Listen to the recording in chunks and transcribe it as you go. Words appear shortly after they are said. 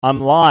I'm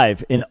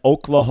live in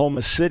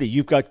Oklahoma City.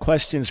 You've got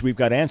questions, we've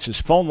got answers.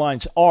 Phone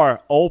lines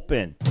are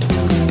open.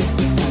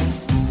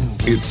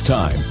 It's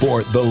time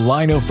for The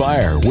Line of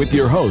Fire with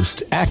your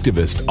host,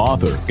 activist,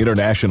 author,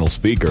 international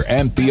speaker,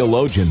 and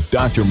theologian,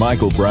 Dr.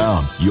 Michael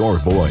Brown, your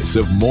voice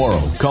of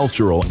moral,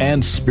 cultural,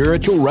 and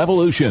spiritual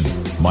revolution.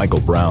 Michael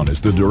Brown is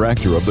the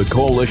director of the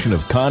Coalition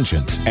of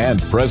Conscience and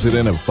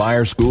president of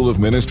Fire School of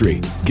Ministry.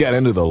 Get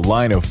into The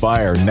Line of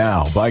Fire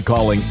now by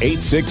calling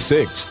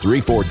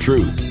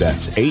 866-34-TRUTH.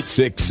 That's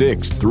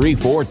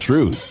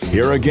 866-34-TRUTH.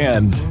 Here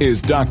again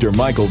is Dr.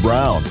 Michael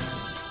Brown.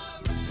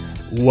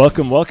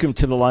 Welcome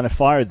to The Line of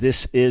Fire.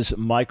 This is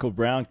Michael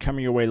Brown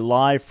coming your way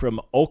live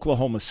from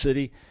Oklahoma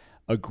City,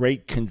 a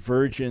great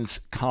convergence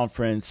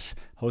conference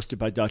hosted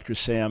by Dr.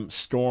 Sam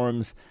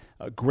Storms.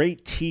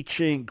 Great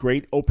teaching,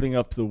 great opening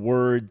up the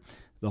Word,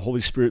 the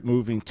Holy Spirit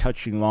moving,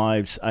 touching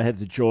lives. I had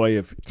the joy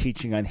of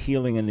teaching on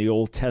healing in the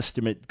Old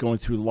Testament, going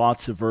through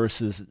lots of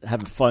verses,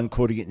 having fun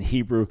quoting it in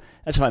Hebrew.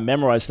 That's how I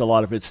memorized a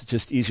lot of it. It's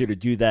just easier to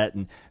do that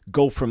and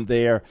go from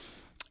there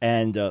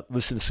and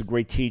listen to some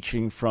great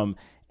teaching from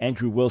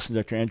Andrew Wilson,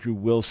 Dr. Andrew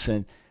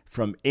Wilson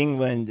from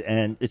England,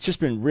 and it's just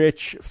been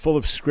rich, full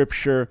of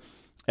scripture,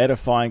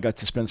 edifying. Got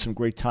to spend some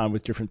great time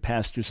with different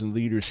pastors and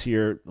leaders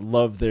here.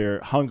 Love their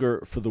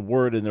hunger for the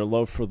Word and their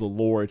love for the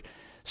Lord.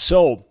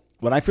 So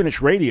when I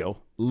finish radio,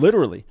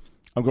 literally,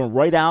 I'm going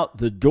right out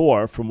the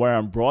door from where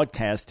I'm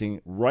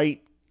broadcasting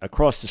right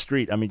across the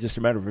street. I mean, just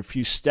a matter of a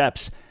few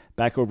steps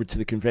back over to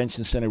the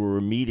convention center where we're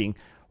meeting,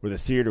 or the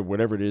theater,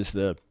 whatever it is,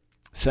 the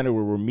center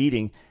where we're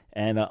meeting.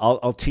 And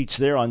I'll teach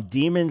there on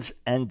demons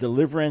and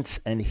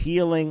deliverance and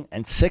healing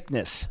and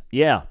sickness.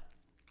 Yeah,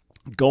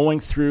 going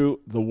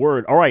through the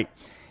Word. All right,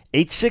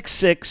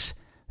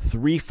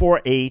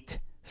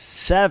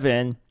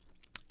 866-348-7884.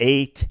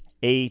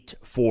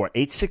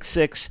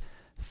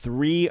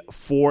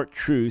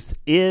 866-34-TRUTH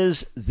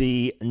is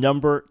the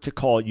number to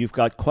call. You've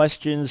got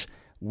questions,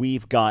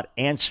 we've got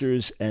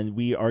answers, and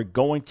we are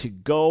going to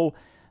go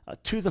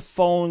to the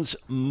phones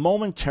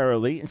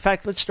momentarily. In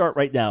fact, let's start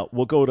right now.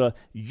 We'll go to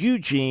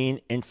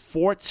Eugene in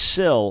Fort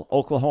Sill,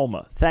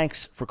 Oklahoma.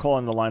 Thanks for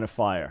calling The Line of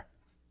Fire.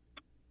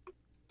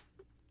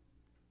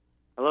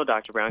 Hello,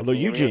 Dr. Brown. Hello,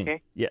 can you Eugene. hear me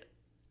okay?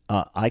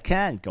 Yeah, I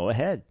can. Go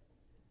ahead.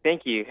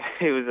 Thank you.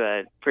 It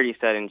was pretty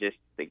sudden. Just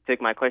took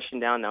my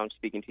question down. Now I'm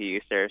speaking to you,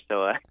 sir.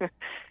 So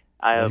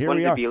I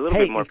wanted to be a little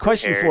bit more prepared.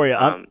 Hey, question for you.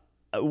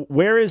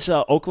 Where is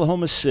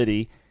Oklahoma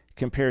City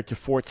compared to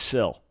Fort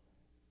Sill?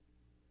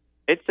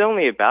 It's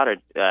only about a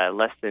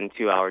less than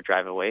 2-hour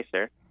drive away,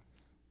 sir.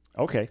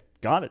 Okay,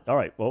 got it. All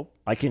right. Well,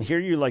 I can hear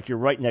you like you're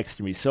right next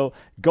to me. So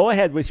go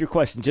ahead with your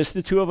question. Just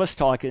the two of us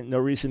talking. No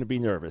reason to be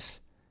nervous.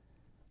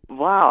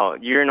 Wow,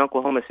 you're in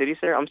Oklahoma City,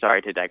 sir? I'm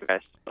sorry to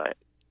digress, but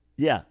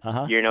yeah,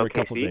 you're in for OKC? A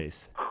couple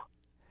days.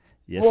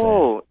 Yes,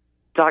 whoa,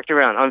 Dr.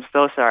 Brown, I'm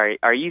so sorry.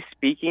 Are you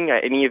speaking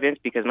at any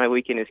events? Because my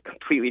weekend is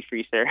completely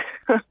free, sir.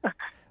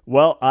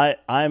 Well,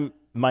 I'm.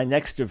 My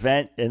next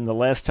event, and the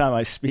last time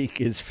I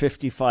speak, is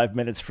 55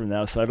 minutes from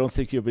now, so I don't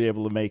think you'll be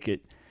able to make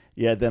it.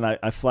 Yeah, then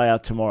I fly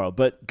out tomorrow.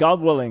 But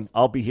God willing,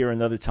 I'll be here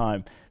another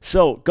time.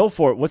 So go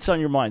for it. What's on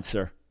your mind,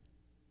 sir?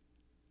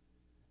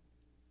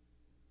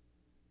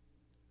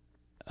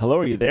 Hello,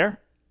 are you there?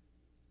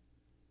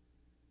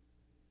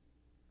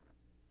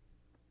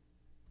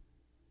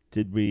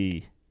 Did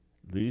we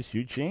lose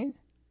Eugene?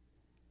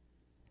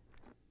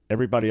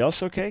 Everybody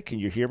else okay? Can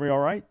you hear me all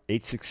right?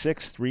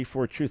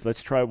 866-34-TRUTH.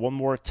 Let's try one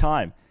more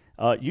time.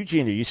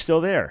 Eugene, are you still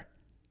there?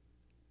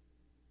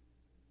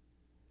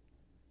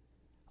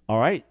 All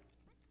right.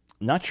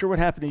 Not sure what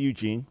happened to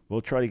Eugene.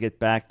 We'll try to get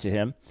back to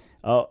him.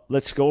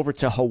 Let's go over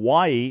to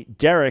Hawaii.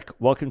 Derek,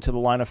 welcome to The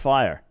Line of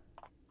Fire.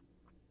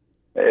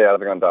 Hey,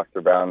 how's it going, Dr.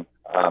 Brown?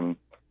 I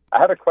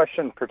had a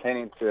question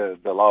pertaining to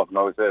the law of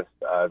Moses.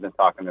 I've been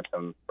talking to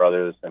some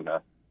brothers in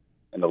the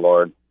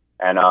Lord.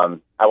 And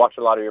I watched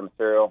a lot of your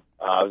material.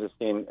 I was just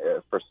seeing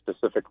for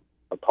specific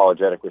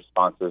apologetic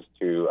responses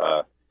to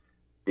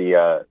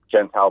the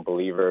Gentile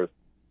believers.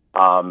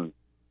 And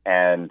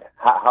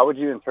how would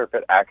you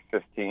interpret Acts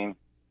 15,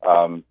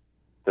 the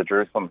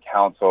Jerusalem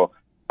Council?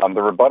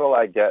 The rebuttal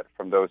I get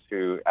from those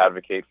who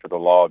advocate for the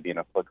law being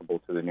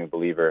applicable to the new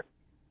believer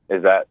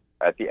is that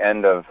at the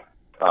end of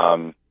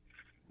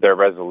their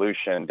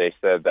resolution, they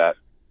said that,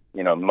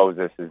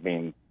 Moses is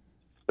being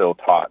still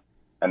taught.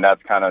 And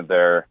that's kind of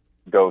their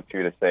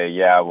go-to to say,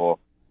 yeah, well,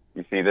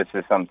 you see, this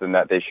is something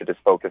that they should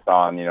just focus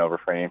on,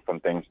 refraining from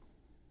things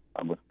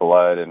with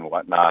blood and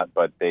whatnot,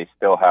 but they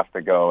still have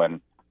to go and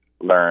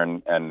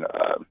learn and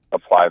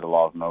apply the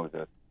law of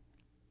Moses.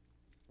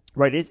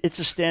 Right. It's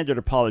a standard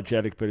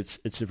apologetic, but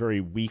it's a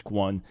very weak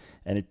one,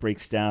 and it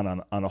breaks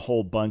down on a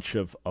whole bunch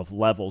of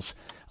levels.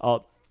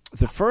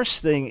 The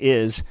first thing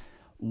is,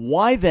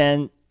 why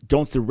then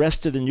don't the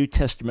rest of the New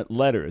Testament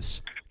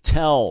letters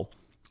tell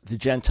the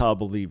Gentile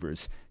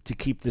believers to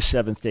keep the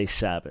seventh-day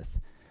Sabbath?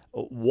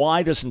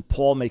 Why doesn't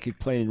Paul make it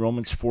plain in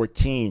Romans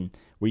 14,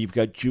 where you've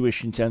got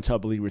Jewish and Gentile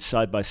believers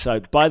side by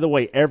side? By the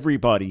way,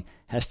 everybody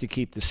has to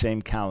keep the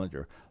same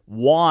calendar.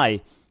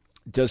 Why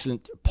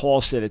doesn't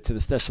Paul said it to the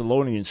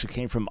Thessalonians who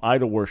came from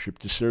idol worship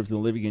to serve the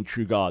living and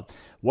true God?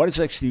 Why does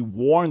actually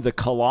warn the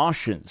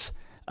Colossians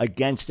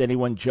against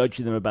anyone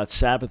judging them about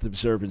Sabbath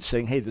observance,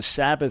 saying, hey, the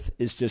Sabbath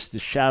is just the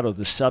shadow,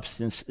 the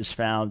substance is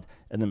found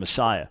in the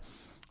Messiah.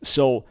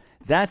 So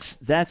that's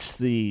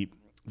the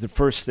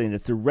first thing,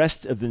 that the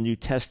rest of the New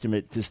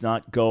Testament does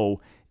not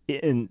go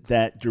in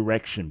that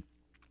direction.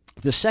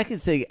 The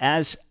second thing,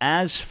 as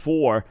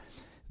for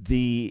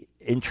the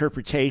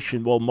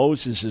interpretation, well,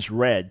 Moses is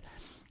read.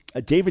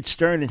 David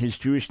Stern, in his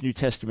Jewish New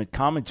Testament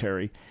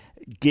commentary,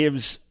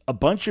 gives a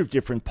bunch of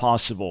different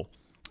possible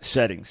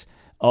settings.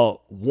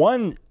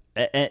 One,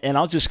 and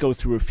I'll just go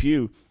through a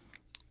few.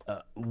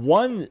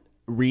 One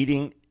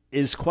reading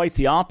is quite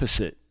the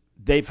opposite.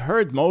 They've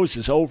heard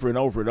Moses over and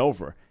over and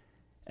over,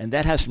 and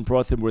that hasn't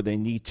brought them where they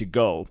need to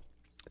go.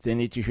 They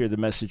need to hear the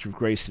message of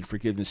grace and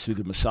forgiveness through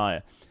the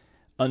Messiah.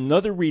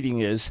 Another reading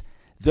is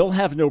they'll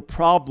have no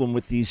problem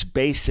with these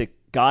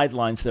basic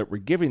guidelines that we're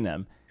giving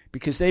them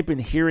because they've been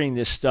hearing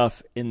this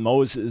stuff in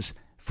Moses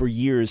for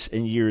years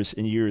and years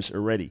and years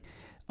already.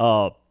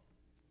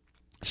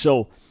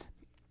 So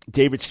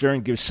David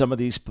Stern gives some of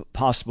these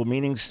possible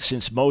meanings.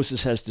 Since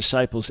Moses has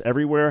disciples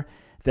everywhere,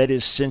 that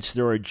is, since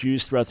there are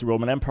Jews throughout the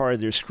Roman Empire,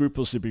 their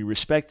scruples to be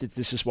respected.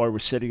 This is why we're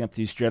setting up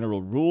these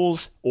general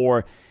rules.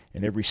 Or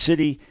in every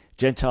city,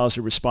 Gentiles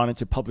are responding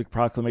to public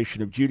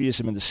proclamation of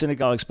Judaism in the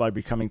synagogues by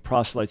becoming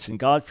proselytes and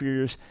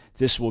God-fearers.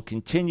 This will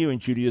continue,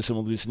 and Judaism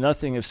will lose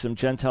nothing if some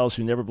Gentiles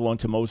who never belonged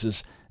to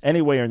Moses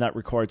anyway are not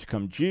required to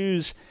become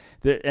Jews,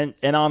 and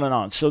on and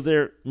on. So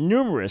there are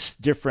numerous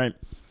different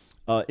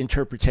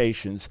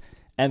interpretations,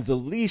 and the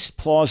least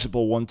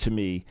plausible one to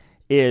me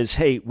is,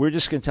 hey, we're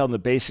just going to tell them the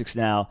basics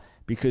now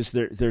because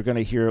they're going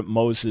to hear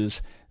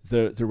Moses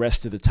the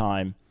rest of the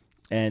time,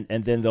 and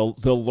then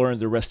they'll learn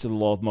the rest of the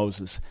law of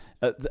Moses.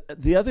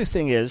 The other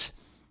thing is,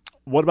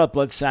 what about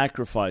blood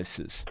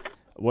sacrifices?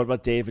 What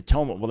about Day of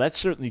Atonement? Well, that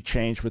certainly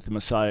changed with the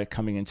Messiah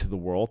coming into the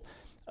world.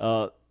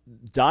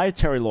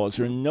 Dietary laws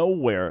are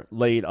nowhere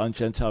laid on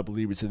Gentile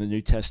believers in the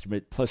New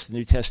Testament. Plus, the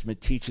New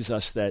Testament teaches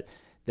us that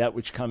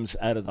which comes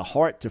out of the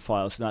heart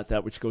defiles, not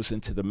that which goes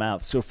into the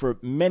mouth. So for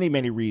many,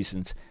 many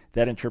reasons,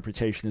 that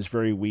interpretation is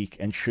very weak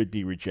and should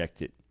be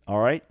rejected. All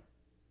right?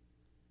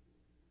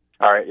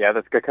 All right, yeah,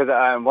 that's good. Because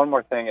one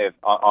more thing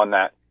on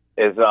that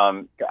is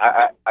I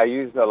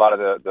use a lot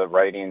of the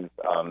writings,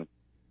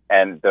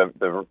 and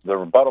the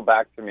rebuttal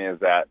back to me is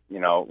that,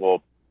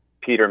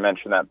 Peter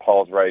mentioned that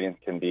Paul's writings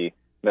can be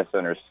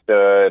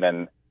misunderstood,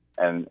 and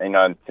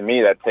to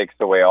me that takes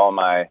away all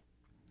my,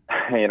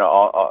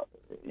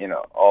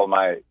 all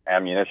my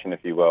ammunition,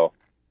 if you will,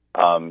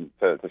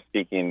 to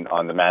speaking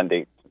on the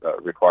mandates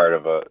required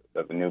of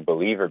a new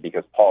believer,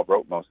 because Paul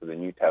wrote most of the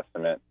New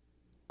Testament.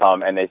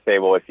 And they say,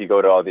 well, if you go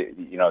to all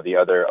the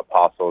other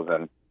apostles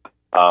and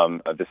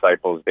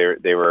disciples,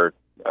 they were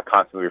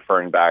constantly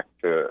referring back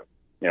to,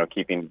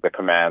 keeping the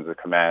commands,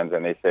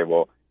 and they say,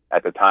 well,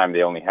 at the time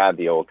they only had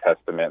the Old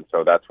Testament,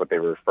 so that's what they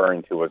were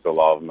referring to as the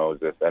law of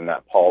Moses, and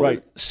that Paul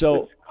right.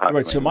 So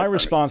my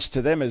response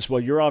to them is,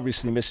 well, you're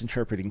obviously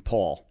misinterpreting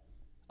Paul.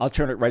 I'll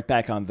turn it right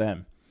back on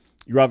them.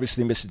 You're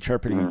obviously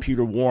misinterpreting. Mm-hmm.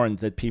 Peter warned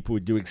that people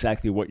would do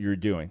exactly what you're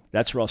doing.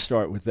 That's where I'll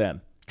start with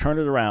them. Turn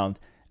it around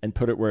and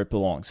put it where it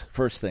belongs.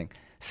 First thing.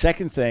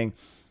 Second thing,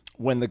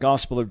 when the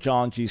Gospel of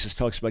John, Jesus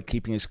talks about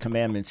keeping his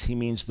commandments, he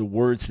means the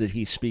words that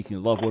he's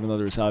speaking. Love one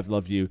another as I've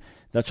loved you.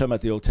 Not talking about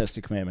the Old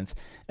Testament commandments.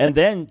 And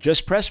then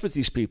just press with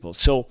these people.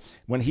 So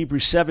when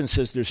Hebrews 7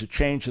 says there's a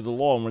change of the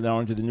law and we're now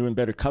under the new and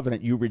better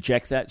covenant, you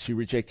reject that. So you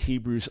reject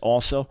Hebrews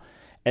also.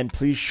 And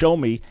please show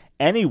me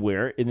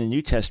anywhere in the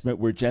New Testament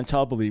where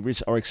Gentile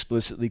believers are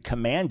explicitly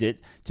commanded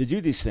to do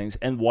these things.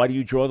 And why do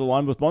you draw the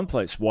line with one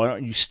place? Why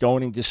aren't you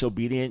stoning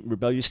disobedient,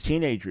 rebellious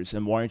teenagers?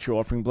 And why aren't you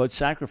offering blood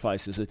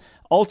sacrifices? And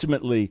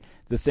ultimately,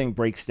 the thing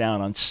breaks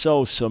down on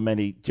so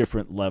many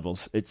different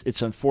levels.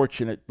 It's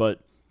unfortunate,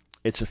 but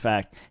it's a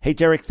fact. Hey,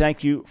 Derek,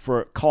 thank you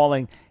for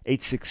calling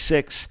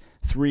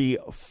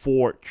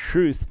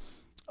 866-34-TRUTH.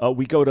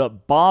 We go to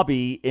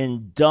Bobby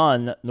in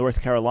Dunn,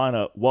 North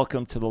Carolina.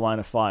 Welcome to the Line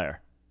of Fire.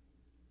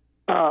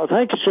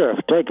 Thank you, sir,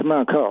 for taking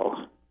my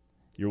call.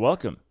 You're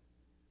welcome.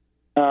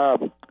 I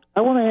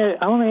want to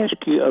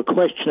ask you a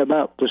question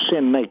about the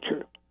sin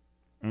nature.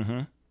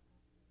 Mm-hmm.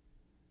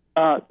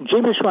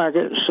 Jimmy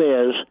Swaggart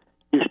says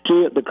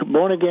the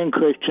born again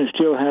Christian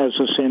still has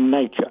a sin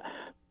nature.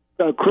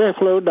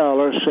 Creflo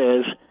Dollar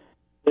says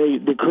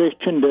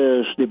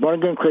the born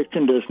again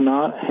Christian does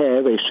not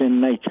have a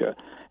sin nature.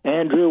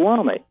 Andrew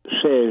Womack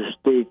says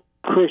the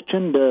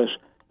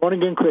born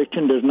again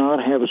Christian does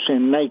not have a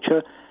sin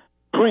nature.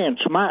 Prince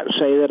might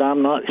say that,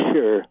 I'm not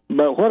sure,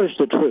 but what is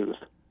the truth?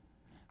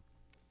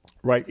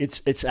 Right.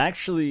 It's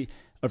actually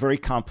a very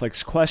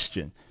complex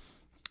question.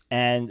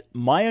 And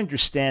my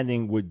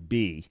understanding would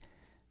be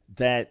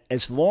that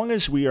as long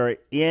as we are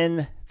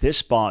in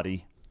this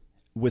body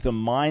with a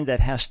mind that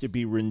has to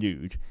be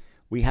renewed,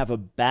 we have a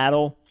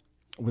battle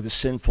with a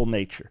sinful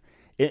nature.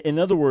 In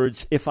other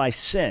words, if I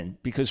sin,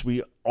 because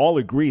we all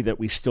agree that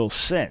we still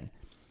sin,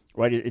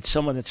 right? It's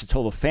someone that's a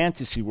total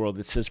fantasy world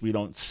that says we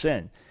don't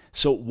sin.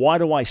 So why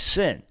do I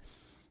sin?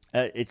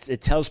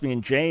 It tells me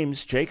in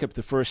Jacob,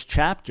 the first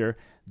chapter,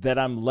 that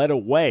I'm led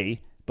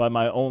away by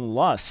my own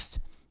lust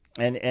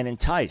and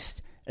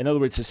enticed. In other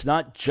words, it's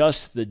not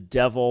just the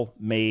devil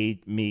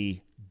made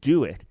me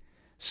do it.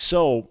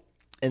 So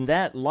in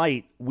that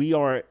light, we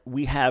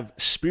have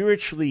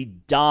spiritually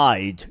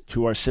died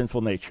to our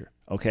sinful nature,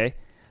 okay?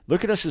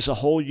 Look at us as a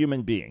whole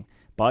human being,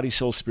 body,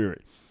 soul,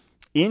 spirit.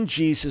 In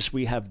Jesus,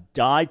 we have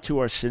died to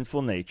our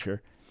sinful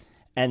nature,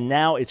 and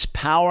now its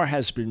power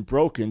has been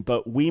broken,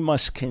 but we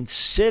must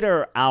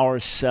consider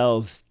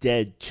ourselves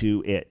dead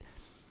to it.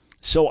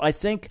 So I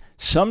think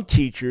some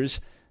teachers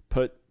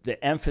put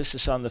the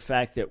emphasis on the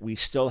fact that we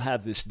still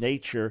have this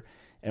nature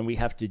and we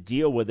have to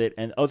deal with it,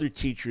 and other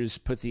teachers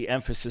put the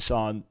emphasis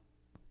on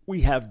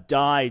we have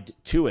died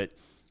to it.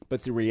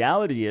 But the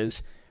reality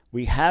is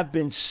we have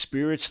been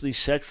spiritually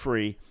set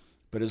free,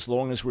 but as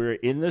long as we're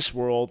in this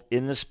world,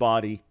 in this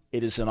body,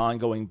 it is an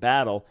ongoing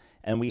battle,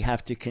 and we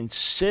have to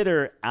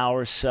consider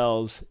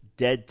ourselves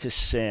dead to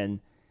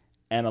sin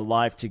and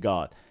alive to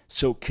God.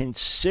 So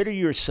consider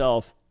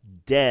yourself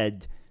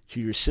dead to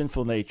your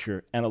sinful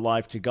nature and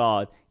alive to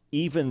God,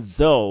 even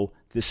though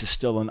this is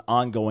still an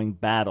ongoing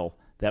battle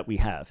that we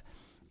have.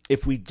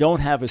 If we don't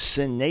have a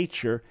sin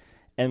nature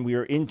and we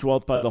are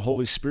indwelt by the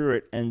Holy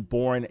Spirit and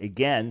born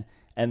again,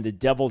 and the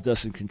devil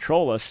doesn't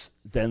control us,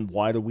 then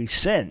why do we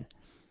sin?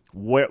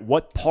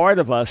 What part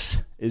of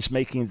us is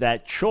making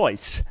that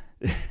choice?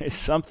 Is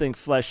something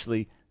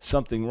fleshly,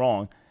 something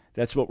wrong.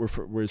 That's what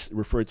we're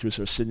referred to as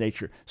our sin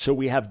nature. So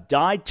we have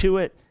died to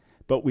it,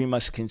 but we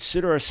must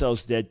consider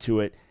ourselves dead to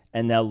it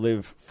and now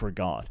live for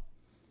God.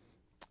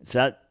 Does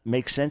that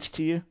make sense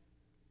to you?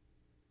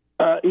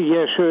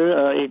 Yes,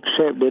 sir,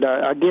 accepted.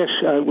 I guess,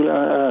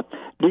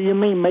 do you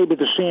mean maybe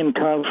the sin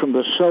comes from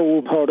the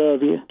soul part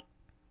of you?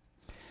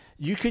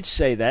 You could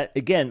say that.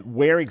 Again,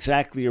 where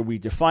exactly are we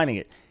defining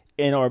it?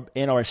 In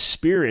our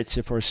spirits,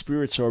 if our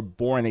spirits are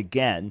born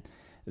again,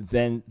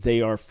 then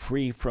they are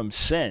free from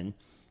sin.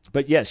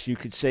 But yes, you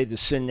could say the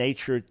sin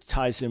nature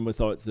ties in with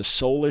the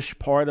soulish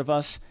part of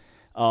us.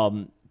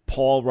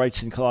 Paul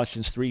writes in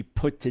Colossians 3,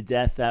 put to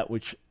death that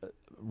which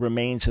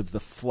remains of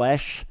the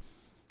flesh.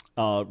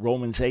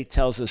 Romans 8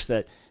 tells us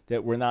that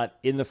we're not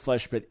in the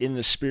flesh but in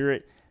the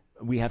spirit.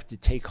 We have to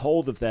take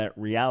hold of that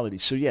reality.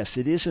 So yes,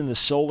 it is in the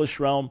soulish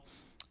realm,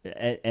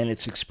 and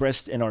it's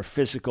expressed in our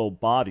physical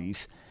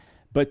bodies.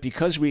 But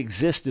because we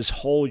exist as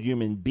whole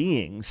human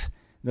beings,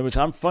 in other words,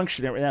 I'm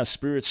functioning right now,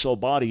 spirit, soul,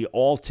 body,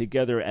 all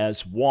together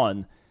as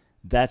one.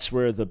 That's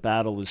where the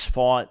battle is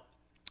fought,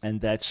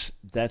 and that's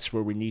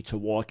where we need to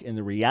walk in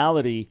the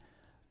reality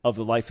of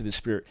the life of the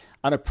Spirit.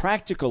 On a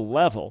practical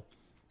level,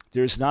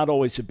 there's not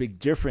always a big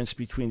difference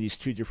between these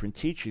two different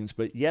teachings,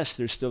 but yes,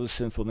 there's still a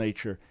sinful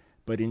nature,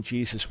 but in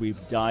Jesus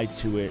we've died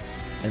to it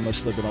and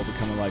must live an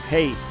overcoming life.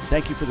 Hey,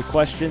 thank you for the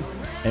question,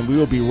 and we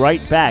will be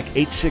right back.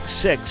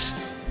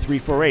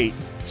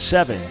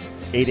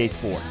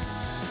 866-348-7884.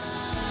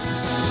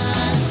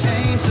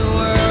 Change the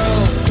world.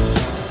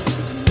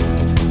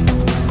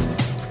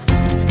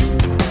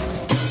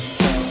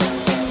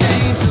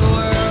 Change the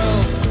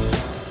world.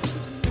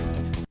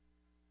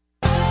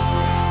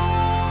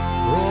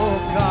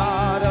 Oh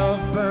God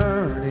of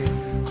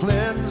burning,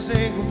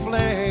 cleansing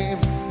flame,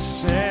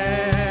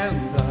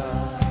 send the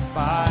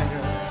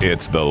fire.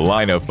 It's The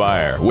Line of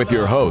Fire with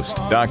your host,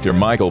 Dr.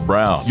 Michael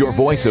Brown, your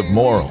voice of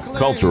moral,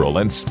 cultural,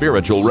 and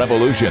spiritual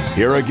revolution.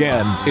 Here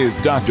again is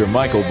Dr.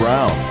 Michael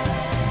Brown.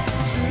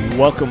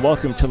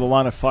 Welcome to the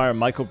Line of Fire.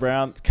 Michael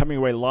Brown coming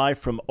away live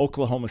from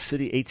Oklahoma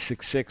City,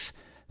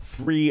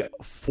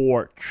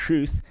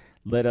 866-34-TRUTH.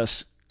 Let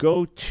us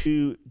go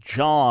to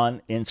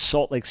John in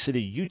Salt Lake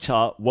City,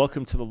 Utah.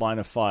 Welcome to the Line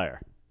of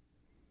Fire.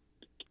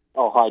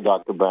 Oh, hi,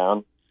 Dr.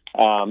 Brown.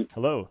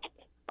 Hello.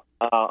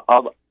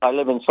 I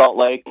live in Salt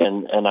Lake,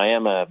 and I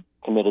am a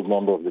committed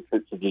member of the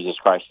Church of Jesus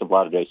Christ of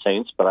Latter-day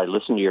Saints, but I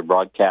listen to your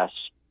broadcasts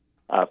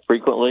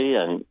frequently,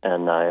 and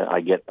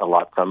I get a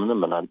lot from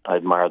them, and I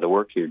admire the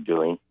work you're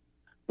doing.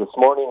 This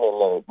morning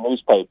in the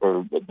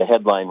newspaper, the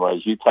headline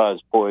was, Utah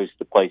is poised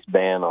to place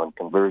ban on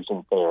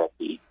conversion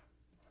therapy.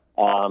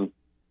 I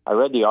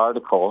read the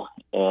article,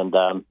 and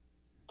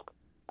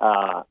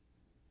I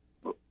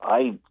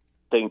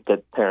think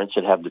that parents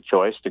should have the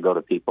choice to go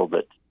to people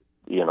that,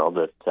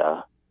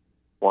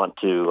 want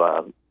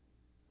to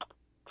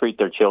treat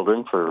their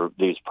children for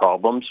these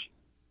problems.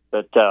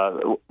 But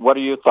what are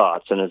your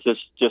thoughts? And is this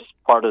just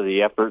part of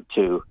the effort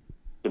to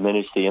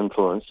diminish the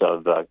influence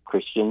of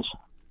Christians?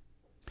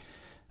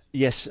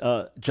 Yes,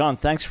 John,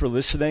 thanks for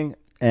listening,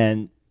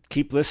 and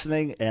keep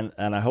listening, and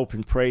I hope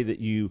and pray that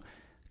you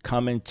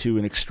come into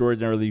an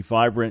extraordinarily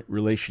vibrant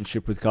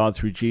relationship with God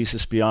through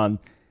Jesus beyond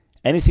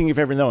anything you've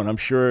ever known. I'm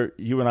sure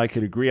you and I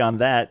could agree on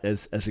that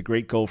as a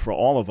great goal for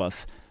all of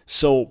us.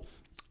 So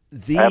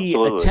the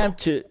Absolutely.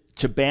 Attempt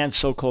to ban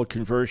so-called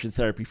conversion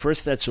therapy,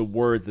 first, that's a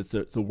word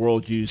that the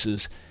world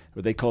uses,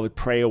 or they call it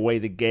pray away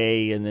the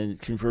gay, and then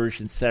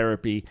conversion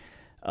therapy.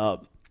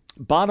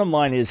 Bottom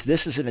line is,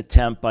 this is an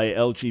attempt by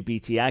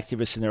LGBT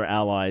activists and their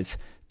allies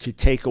to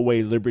take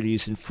away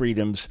liberties and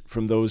freedoms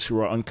from those who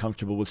are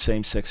uncomfortable with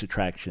same-sex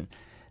attraction.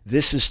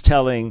 This is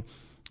telling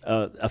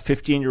a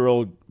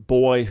 15-year-old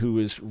boy who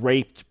was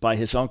raped by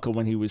his uncle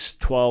when he was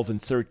 12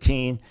 and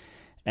 13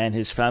 and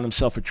has found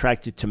himself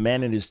attracted to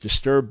men and is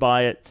disturbed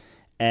by it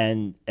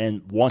and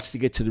wants to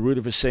get to the root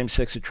of his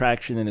same-sex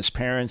attraction, and his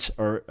parents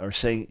are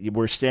saying,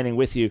 we're standing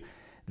with you.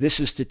 This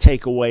is to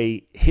take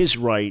away his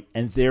right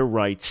and their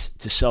rights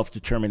to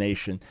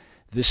self-determination.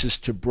 This is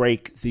to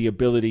break the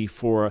ability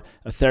for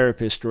a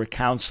therapist or a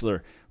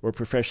counselor or a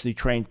professionally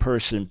trained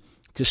person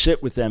to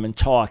sit with them and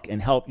talk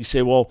and help. You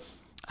say, well,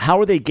 how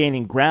are they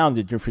gaining ground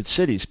in different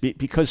cities?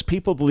 Because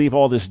people believe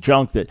all this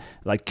junk that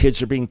like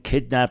kids are being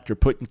kidnapped or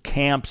put in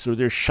camps or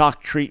there's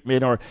shock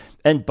treatment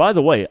and by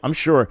the way, I'm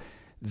sure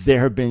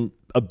there have been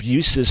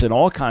abuses and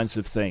all kinds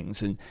of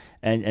things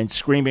and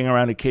screaming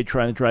around a kid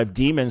trying to drive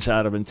demons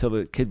out of him until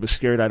the kid was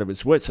scared out of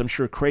his wits. I'm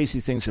sure crazy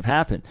things have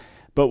happened.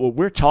 But what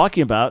we're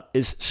talking about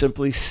is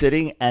simply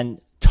sitting and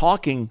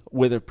talking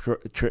with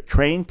a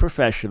trained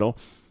professional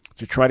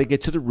to try to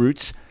get to the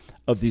roots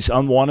of these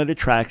unwanted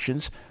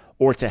attractions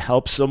or to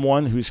help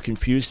someone who's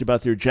confused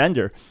about their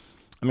gender.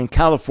 I mean,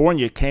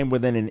 California came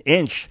within an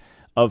inch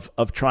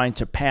of trying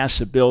to pass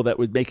a bill that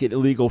would make it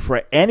illegal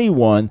for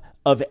anyone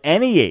of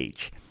any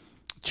age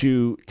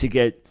to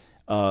get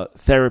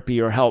therapy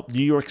or help.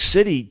 New York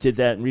City did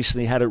that and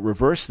recently had to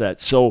reverse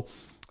that. So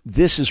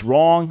this is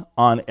wrong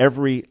on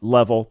every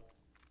level.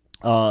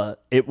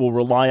 It will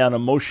rely on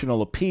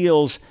emotional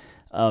appeals,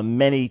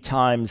 many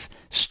times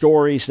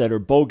stories that are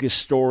bogus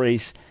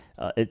stories.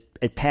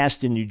 It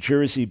passed in New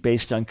Jersey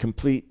based on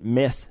complete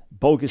myth,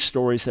 bogus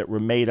stories that were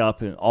made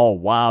up, and oh,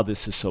 wow,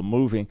 this is so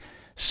moving.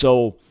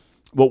 So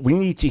what we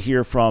need to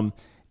hear from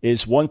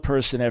is one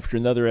person after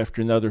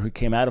another who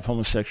came out of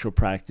homosexual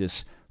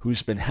practice,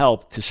 who's been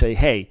helped to say,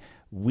 hey,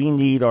 we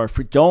need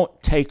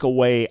don't take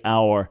away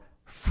our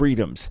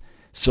freedoms.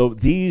 So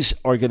these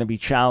are going to be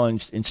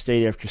challenged in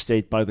state after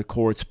state by the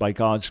courts. By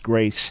God's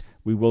grace,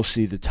 we will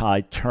see the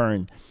tide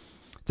turn.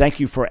 Thank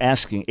you for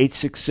asking.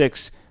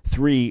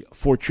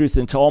 866-3-4-TRUTH.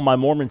 And to all my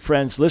Mormon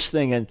friends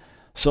listening in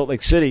Salt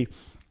Lake City,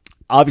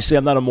 obviously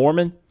I'm not a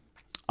Mormon.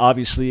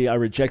 Obviously I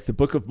reject the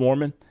Book of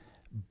Mormon.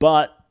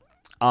 But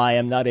I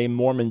am not a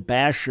Mormon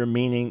basher,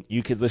 meaning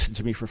you could listen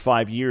to me for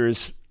 5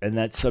 years and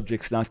that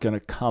subject's not going to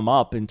come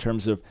up in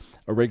terms of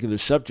a regular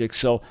subject.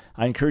 So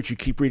I encourage you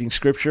to keep reading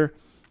Scripture,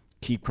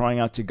 keep crying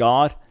out to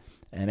God,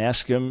 and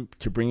ask Him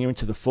to bring you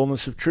into the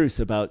fullness of truth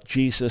about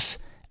Jesus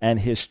and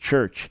His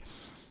church.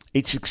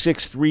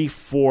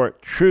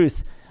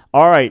 866-3-4-TRUTH.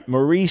 All right,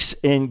 Maurice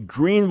in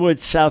Greenwood,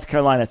 South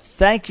Carolina,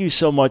 thank you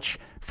so much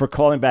for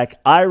calling back.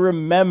 I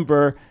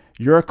remember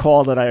your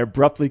call that I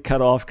abruptly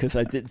cut off because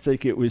I didn't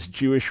think it was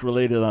Jewish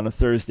related on a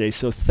Thursday.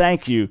 So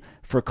thank you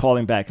for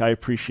calling back. I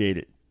appreciate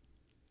it.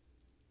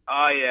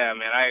 Oh, yeah,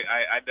 man.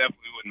 I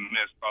definitely wouldn't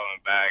miss calling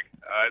back.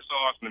 It's so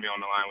awesome to be on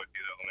the line with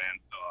you, though, man.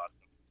 So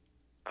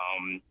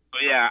awesome.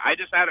 So, yeah, I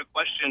just had a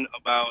question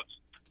about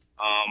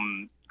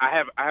I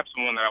have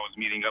someone that I was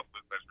meeting up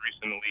with that's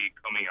recently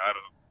coming out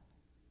of,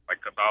 like,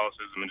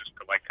 Catholicism and just,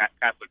 like,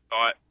 Catholic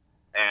thought.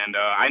 And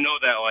I know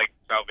that, like,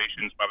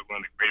 salvation is probably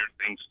one of the greater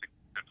things to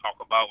talk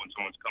about when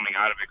someone's coming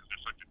out of it because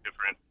there's such a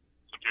different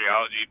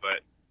soteriology.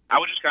 But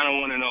I would just kind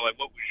of want to know, like,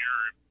 what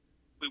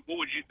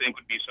would you think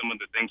would be some of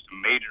the things to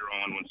major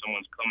on when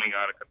someone's coming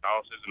out of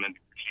Catholicism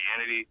into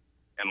Christianity,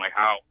 and like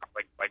how,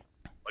 like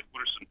what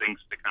are some things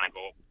to kind of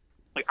go,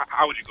 like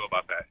how would you go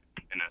about that?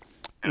 In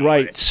a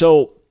right. way?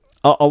 So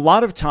a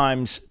lot of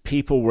times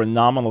people were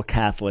nominal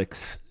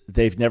Catholics.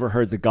 They've never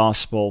heard the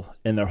gospel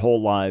in their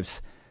whole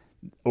lives,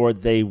 or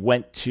they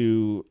went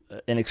to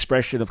an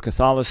expression of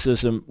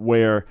Catholicism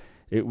where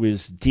it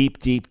was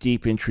deep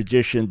in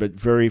tradition, but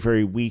very,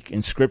 very weak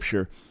in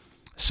Scripture.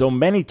 So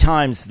many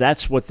times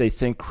that's what they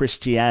think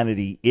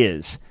Christianity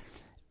is.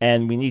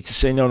 And we need to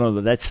say, no,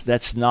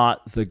 that's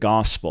not the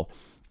gospel.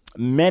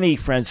 Many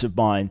friends of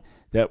mine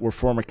that were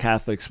former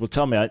Catholics will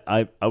tell me,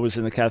 I was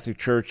in the Catholic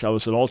Church, I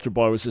was an altar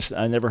boy,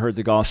 I never heard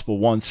the gospel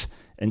once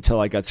until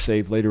I got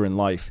saved later in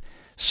life.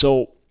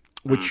 So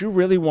what you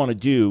really want to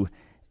do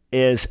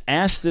is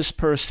ask this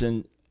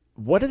person,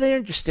 what do they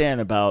understand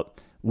about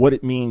what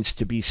it means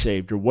to be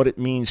saved or what it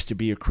means to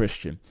be a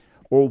Christian?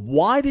 Or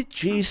why did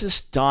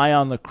Jesus die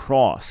on the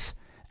cross?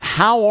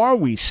 How are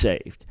we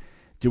saved?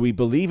 Do we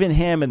believe in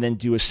Him and then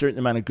do a certain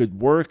amount of good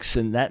works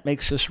and that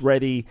makes us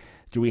ready?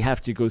 Do we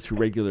have to go through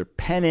regular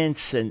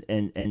penance and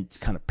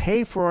kind of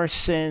pay for our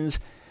sins?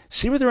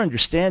 See what their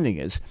understanding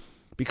is,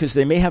 because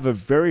they may have a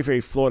very,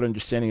 very flawed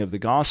understanding of the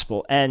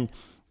gospel. And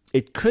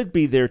it could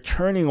be they're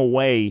turning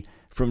away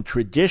from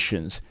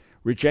traditions,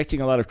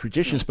 rejecting a lot of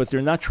traditions, but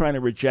they're not trying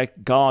to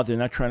reject God. They're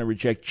not trying to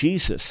reject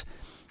Jesus.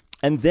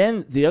 And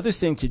then the other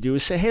thing to do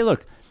is say, hey,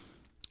 look,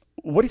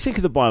 what do you think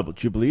of the Bible?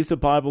 Do you believe the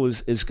Bible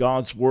is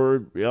God's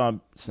word? I'm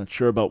not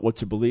sure about what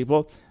to believe.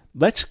 Well,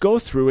 let's go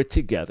through it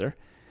together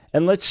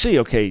and let's see,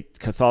 okay,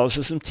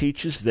 Catholicism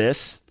teaches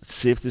this. Let's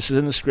see if this is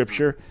in the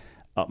Scripture.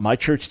 My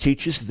church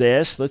teaches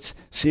this. Let's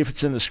see if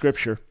it's in the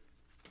Scripture.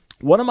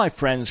 One of my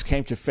friends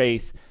came to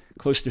faith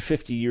close to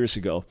 50 years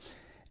ago,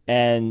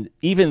 And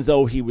even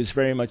though he was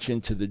very much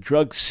into the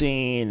drug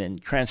scene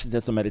and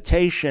transcendental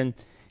meditation,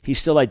 he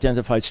still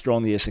identified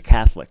strongly as a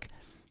Catholic.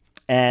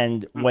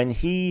 And when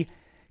he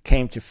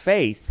came to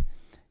faith,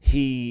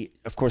 he,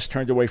 of course,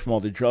 turned away from all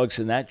the drugs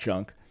and that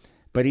junk.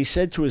 But he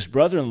said to his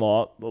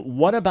brother-in-law,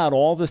 what about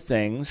all the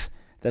things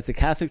that the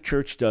Catholic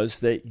Church does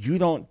that you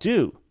don't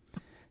do?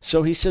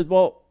 So he said,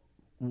 well,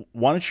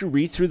 why don't you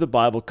read through the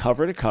Bible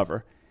cover to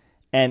cover,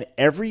 and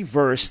every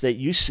verse that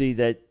you see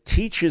that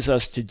teaches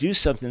us to do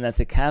something that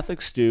the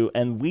Catholics do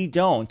and we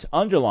don't,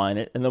 underline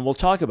it, and then we'll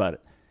talk about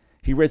it.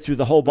 He read through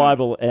the whole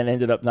Bible and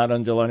ended up not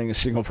underlining a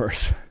single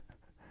verse.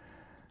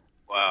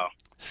 Wow.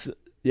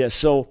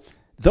 So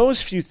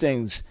those few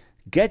things,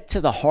 get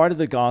to the heart of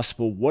the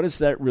gospel. What does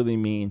that really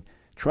mean?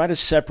 Try to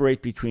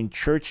separate between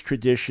church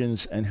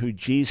traditions and who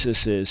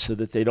Jesus is so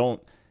that they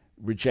don't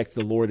reject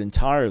the Lord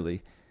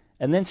entirely.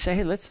 And then say,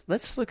 hey, let's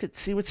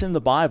see what's in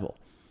the Bible.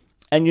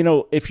 And,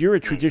 if you're a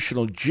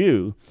traditional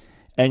Jew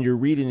and you're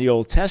reading the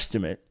Old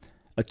Testament,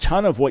 a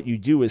ton of what you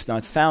do is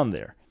not found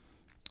there.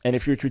 And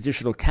if you're a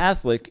traditional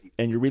Catholic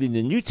and you're reading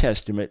the New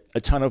Testament,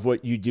 a ton of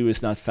what you do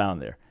is not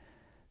found there.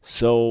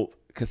 So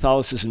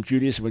Catholicism,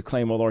 Judaism would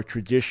claim all our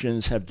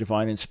traditions have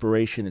divine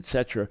inspiration,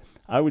 etc.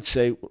 I would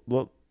say,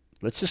 well,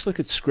 let's just look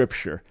at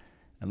Scripture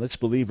and let's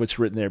believe what's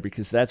written there,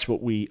 because that's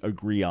what we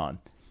agree on.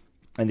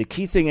 And the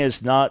key thing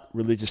is not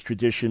religious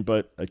tradition,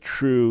 but a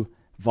true,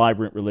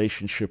 vibrant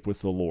relationship with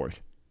the Lord.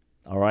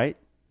 All right?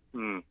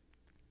 Okay.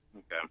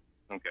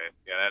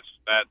 Yeah,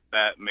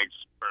 that makes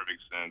perfect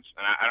sense.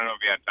 And I don't know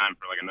if you have time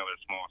for like another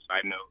small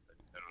side note.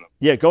 I don't know.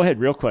 Yeah, go ahead,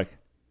 real quick.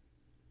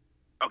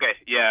 Okay,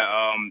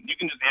 yeah. You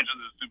can just answer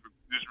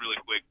this really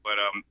quick. But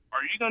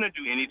are you going to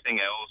do anything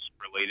else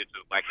related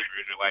to Black Hebrew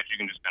Israelites? You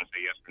can just kind of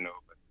say yes or no.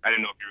 But I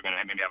didn't know if you were going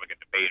to maybe have like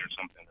a debate or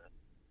something.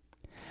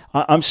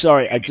 I'm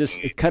sorry,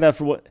 it cut out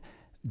for what?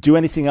 Do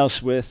anything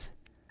else with?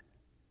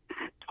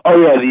 Oh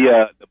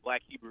yeah, the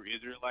Black Hebrew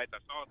Israelites. I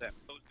saw that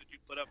post that you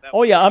put up.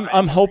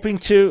 I'm hoping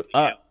to.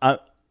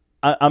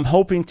 I'm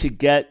hoping to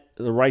get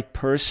the right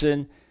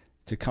person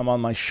to come on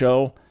my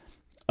show.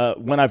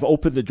 When I've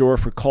opened the door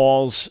for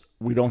calls,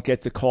 we don't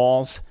get the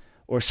calls,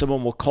 or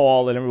someone will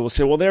call and everyone will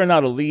say, "Well, they're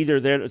not a leader."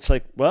 It's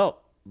like,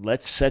 well,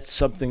 let's set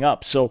something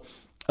up. So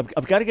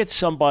I've got to get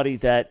somebody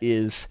that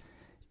is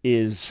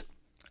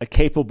a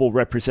capable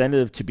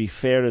representative to be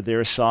fair to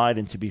their side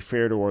and to be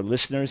fair to our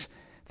listeners.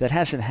 That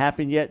hasn't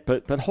happened yet,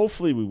 but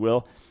hopefully we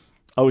will.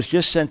 I was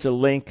just sent a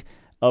link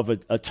of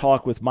a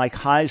talk with Mike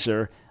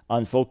Heiser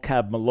on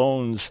Vocab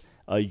Malone's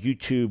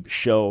YouTube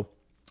show,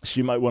 so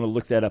you might want to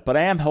look that up. But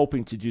I am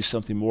hoping to do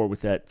something more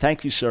with that.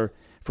 Thank you, sir,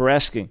 for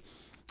asking.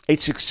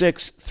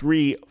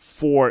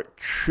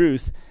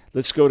 866-34-TRUTH.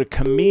 Let's go to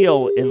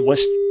Camille in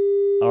West...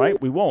 All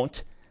right, we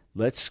won't.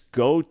 Let's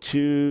go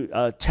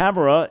to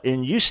Tamara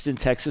in Houston,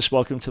 Texas.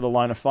 Welcome to the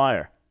Line of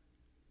Fire.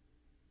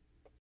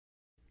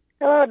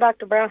 Hello,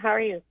 Dr. Brown. How are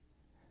you?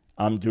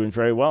 I'm doing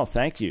very well.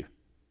 Thank you.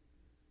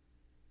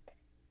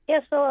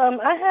 Yeah, so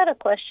I had a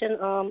question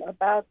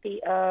about the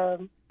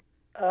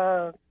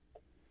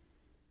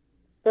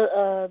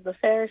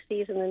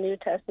Pharisees in the New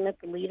Testament,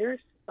 the leaders.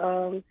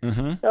 So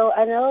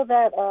I know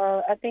that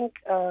I think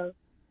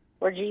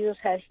where Jesus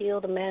had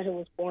healed a man who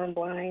was born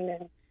blind,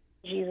 and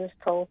Jesus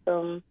told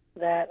them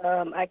that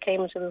I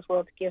came into this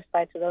world to give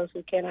sight to those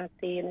who cannot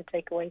see and to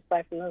take away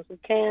sight from those who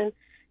can.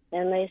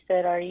 And they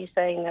said, are you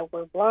saying that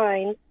we're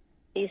blind?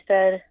 He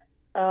said,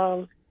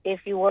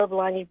 if you were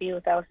blind, you'd be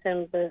without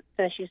sin, but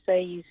since you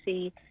say you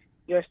see,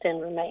 your sin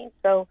remains.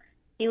 So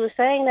he was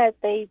saying that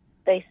they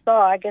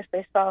saw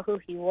who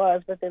he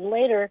was, but then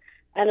later,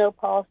 I know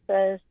Paul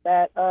says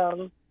that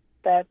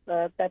that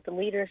the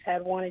leaders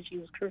had wanted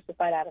Jesus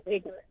crucified out of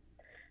ignorance.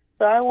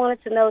 So I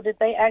wanted to know, did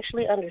they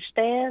actually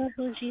understand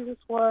who Jesus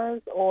was,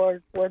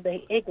 or were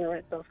they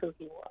ignorant of who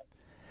he was?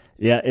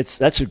 Yeah,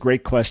 that's a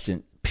great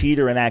question.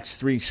 Peter in Acts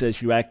 3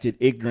 says you acted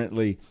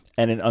ignorantly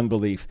and in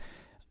unbelief.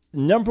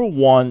 Number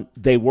one,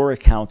 they were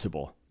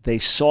accountable. They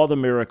saw the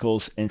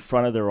miracles in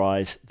front of their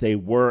eyes. They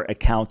were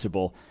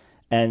accountable.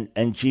 And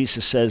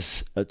Jesus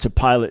says to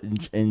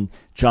Pilate in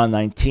John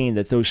 19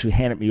 that those who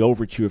handed me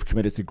over to you have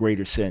committed the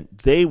greater sin.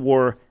 They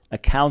were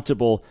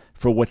accountable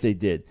for what they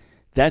did.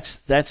 That's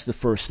the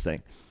first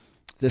thing.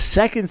 The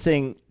second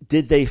thing,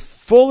 did they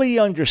fully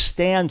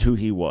understand who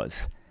he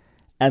was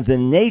and the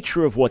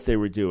nature of what they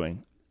were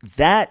doing?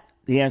 That,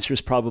 the answer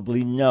is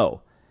probably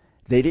no.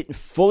 They didn't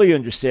fully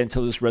understand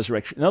until his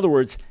resurrection. In other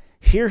words,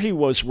 here he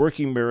was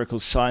working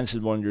miracles, signs,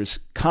 and wonders,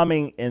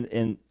 coming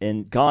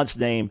in God's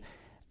name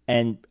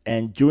and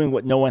doing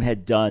what no one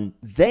had done.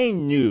 They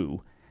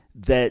knew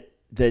that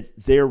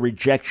their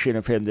rejection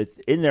of him, that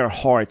in their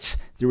hearts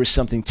there was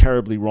something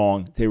terribly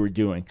wrong they were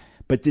doing.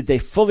 But did they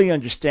fully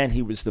understand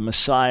he was the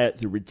Messiah,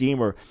 the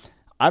Redeemer?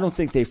 I don't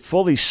think they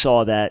fully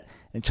saw that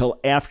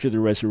until after the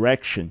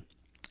resurrection.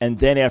 And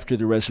then after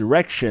the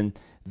resurrection,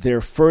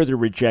 their further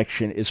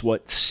rejection is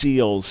what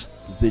seals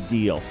the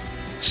deal.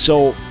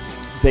 So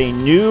they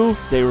knew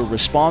they were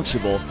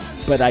responsible,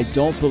 but I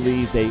don't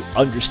believe they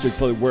understood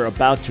fully. We're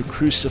about to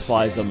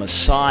crucify the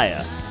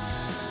Messiah.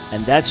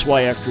 And that's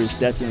why after his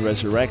death and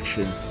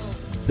resurrection,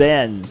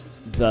 then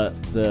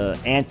the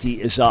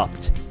ante is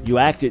upped. You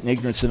acted in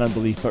ignorance and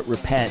unbelief, but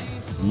repent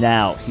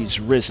now.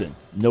 He's risen.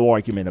 No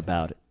argument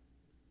about it.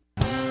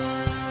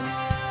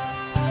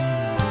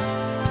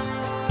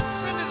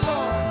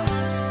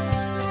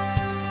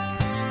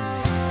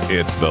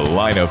 It's The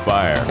Line of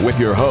Fire with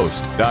your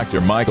host, Dr.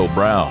 Michael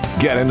Brown.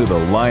 Get into the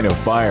Line of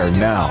Fire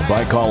now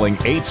by calling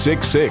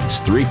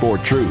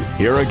 866-34-TRUTH.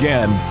 Here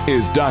again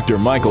is Dr.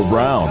 Michael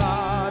Brown.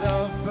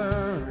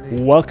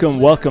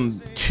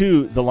 Welcome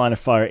to the Line of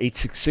Fire,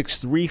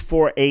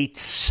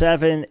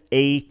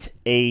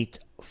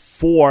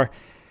 866-348-7884.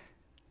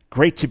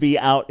 Great to be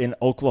out in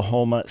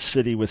Oklahoma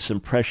City with some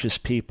precious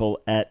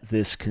people at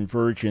this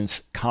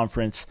Convergence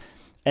Conference.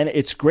 And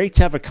it's great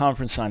to have a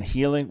conference on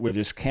healing where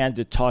there's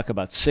candid talk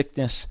about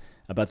sickness,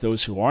 about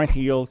those who aren't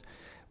healed,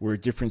 where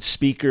different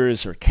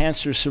speakers are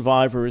cancer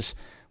survivors,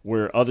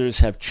 where others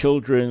have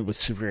children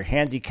with severe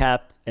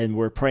handicap, and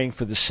we're praying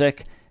for the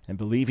sick and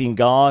believing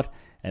God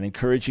and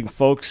encouraging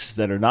folks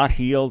that are not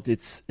healed.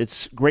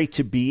 It's great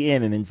to be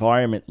in an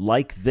environment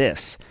like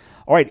this.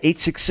 All right,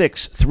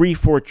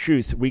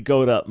 866-34-TRUTH. We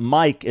go to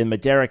Mike in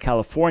Madera,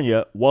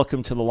 California.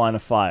 Welcome to the Line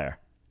of Fire.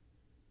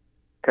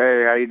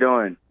 Hey, how you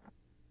doing?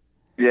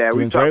 Yeah,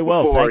 doing very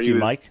well. Thank you,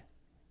 Mike.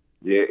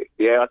 Yeah.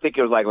 I think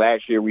it was like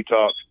last year we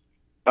talked.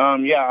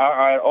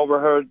 I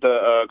overheard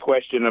the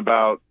question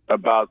about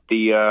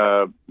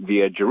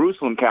the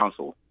Jerusalem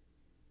Council,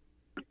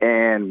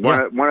 and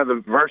one of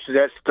the verses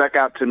that stuck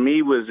out to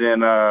me was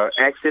in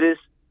Exodus.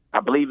 I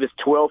believe it's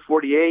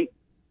 12:48.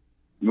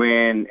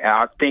 When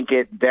I think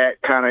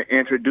that kind of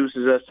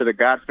introduces us to the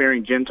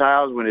God-fearing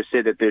Gentiles, when it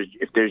said that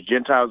if there's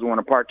Gentiles who want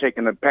to partake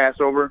in the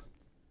Passover,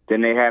 then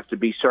they have to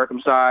be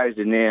circumcised,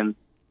 and then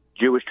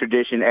Jewish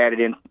tradition added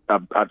in a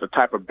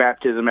type of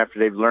baptism after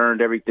they've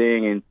learned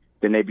everything, and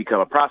then they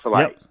become a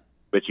proselyte. Yep.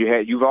 But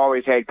you've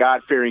always had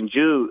God-fearing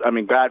Gentiles,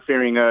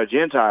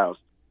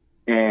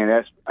 and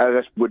that's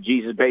what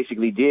Jesus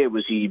basically did.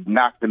 Was he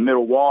knocked the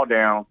middle wall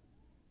down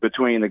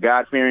between the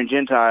God-fearing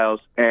Gentiles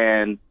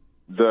and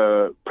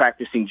the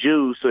practicing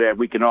Jews, so that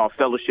we can all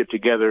fellowship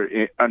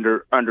together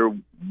under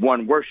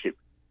one worship.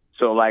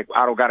 So, like,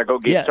 I don't got to go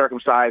get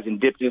circumcised and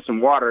dipped in some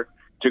water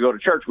to go to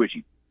church with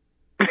you.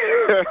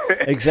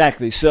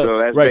 Exactly.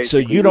 So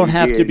you don't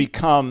have to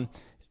become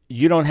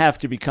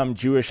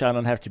Jewish. I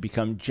don't have to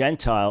become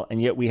Gentile,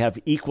 and yet we have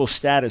equal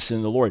status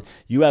in the Lord.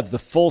 You have the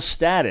full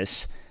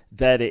status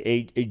that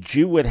a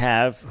Jew would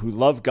have who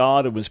loved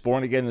God and was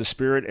born again in the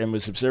Spirit and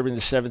was observing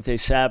the seventh-day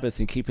Sabbath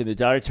and keeping the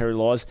dietary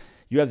laws.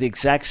 You have the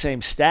exact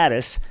same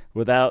status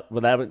without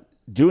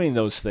doing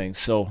those things.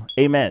 So,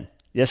 amen.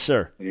 Yes,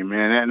 sir.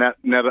 Amen. Now,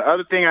 the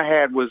other thing I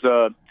had was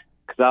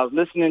because I was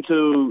listening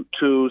to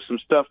some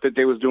stuff that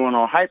they was doing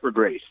on hyper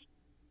grace.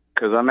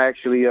 Because I'm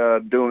actually I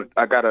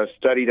got a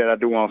study that I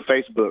do on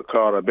Facebook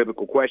called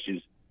Biblical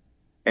Questions,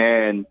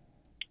 and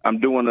I'm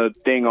doing a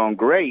thing on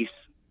grace,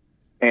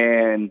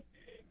 and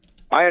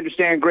I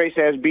understand grace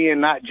as being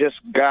not just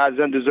God's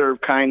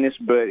undeserved kindness,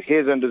 but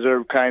his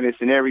undeserved kindness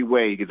in every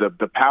way.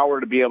 The power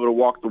to be able to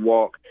walk the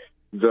walk.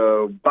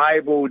 The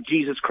Bible,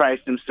 Jesus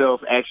Christ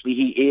himself, actually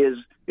he is.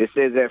 It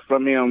says that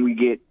from him we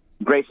get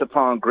grace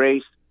upon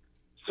grace.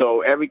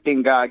 So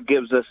everything God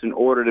gives us in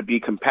order to be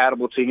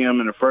compatible to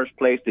him in the first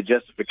place, the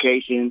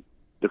justification,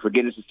 the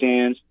forgiveness of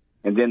sins,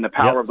 and then the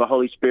power of the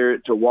Holy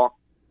Spirit to walk,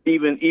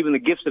 even the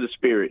gifts of the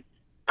Spirit,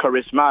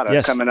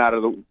 charismata, coming out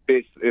of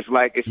it's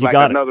like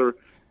another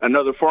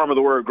form of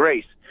the word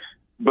grace.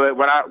 But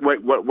what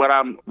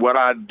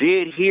I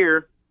did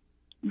here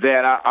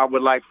that I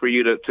would like for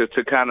you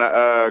to kind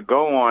of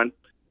go on.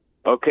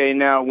 Okay,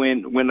 now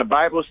when the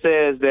Bible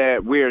says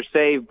that we are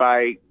saved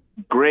by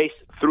grace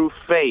through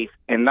faith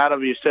and not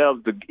of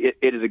yourselves, it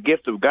is a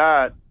gift of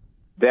God.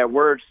 That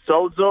word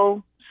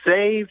sozo,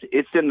 saved,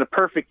 it's in the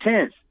perfect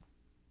tense,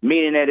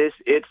 meaning that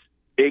it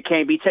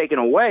can't be taken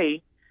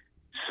away.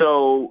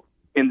 So,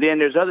 and then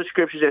there's other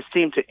scriptures that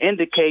seem to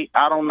indicate,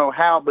 I don't know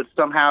how, but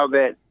somehow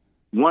that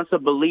once a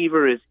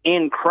believer is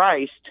in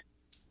Christ,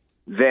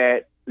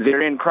 that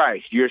they're in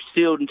Christ. You're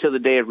sealed until the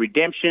day of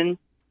redemption.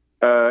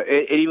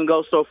 It even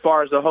goes so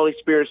far as the Holy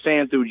Spirit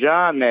saying through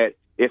John that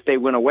if they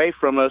went away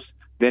from us,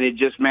 then it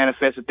just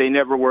manifests that they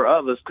never were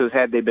of us, because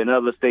had they been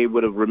of us, they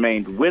would have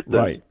remained with us.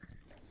 Right.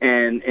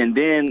 And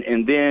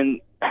then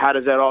how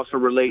does that also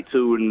relate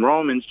to in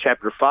Romans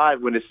chapter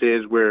 5 when it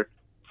says where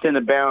sin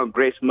abounds,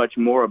 grace much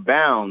more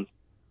abounds?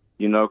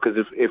 You know,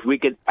 because if we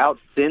could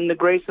out-sin the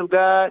grace of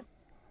God,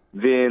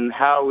 then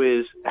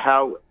and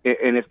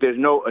if there's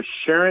no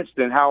assurance,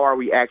 then how are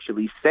we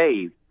actually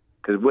saved?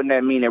 Because wouldn't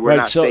that mean that we're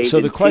not saved?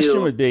 So the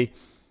question would be,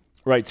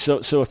 right,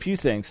 so a few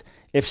things.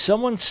 If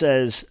someone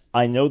says,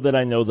 I know that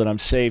I'm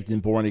saved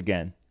and born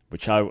again,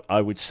 which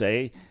I would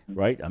say,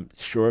 right, I'm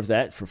sure of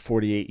that for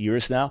 48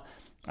 years now.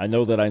 I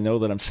know that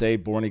I'm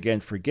saved, born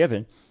again,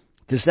 forgiven.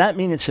 Does that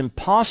mean it's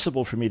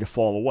impossible for me to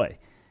fall away?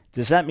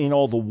 Does that mean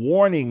all the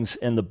warnings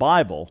in the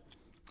Bible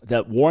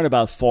that warn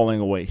about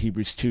falling away,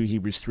 Hebrews 2,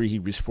 Hebrews 3,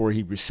 Hebrews 4,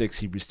 Hebrews 6,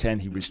 Hebrews 10,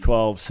 Hebrews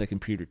 12, 2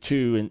 Peter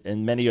 2,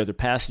 and many other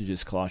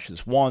passages,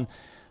 Colossians 1,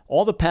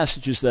 all the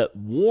passages that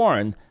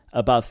warn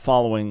about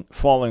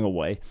falling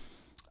away,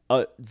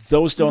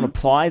 those don't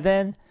apply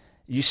then?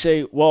 You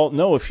say, well,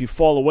 no, if you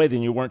fall away,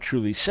 then you weren't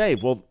truly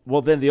saved.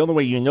 Well, then the only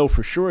way you know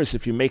for sure is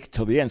if you make it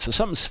till the end. So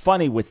something's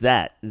funny with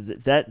that.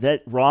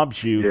 That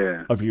robs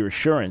you of your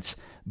assurance.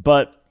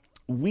 But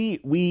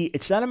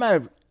it's not a matter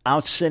of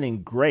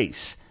out-sinning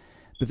grace,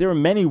 but there are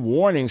many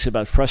warnings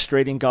about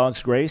frustrating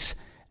God's grace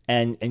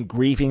and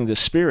grieving the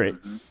Spirit.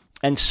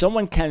 And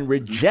someone can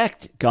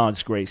reject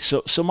God's grace.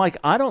 So Mike,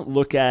 I don't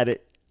look at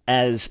it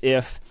as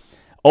if,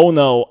 oh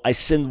no, I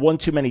sinned one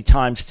too many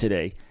times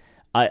today.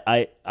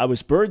 I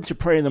was burdened to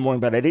pray in the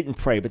morning, but I didn't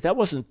pray. But that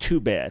wasn't too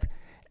bad.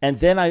 And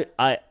then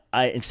I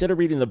instead of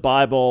reading the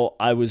Bible,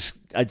 I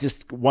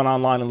just went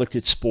online and looked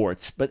at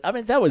sports. But I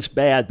mean, that was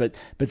bad. But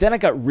then I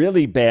got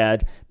really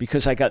bad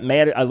because I got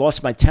mad. I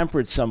lost my temper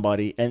at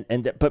somebody.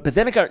 But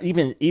then it got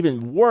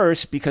even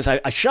worse because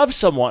I shoved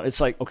someone. It's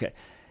like, okay,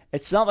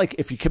 it's not like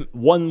if you can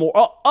one more.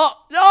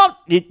 No,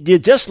 you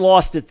just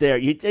lost it there.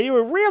 You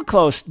were real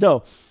close.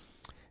 No.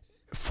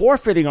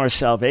 Forfeiting our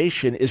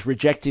salvation is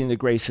rejecting the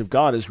grace of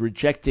God, is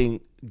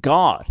rejecting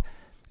God.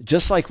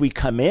 Just like we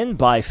come in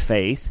by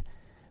faith,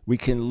 we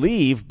can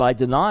leave by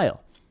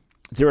denial.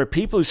 There are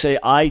people who say,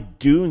 I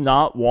do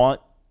not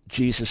want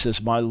Jesus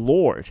as my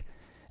Lord.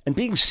 And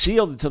being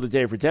sealed until the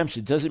day of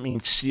redemption doesn't mean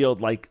sealed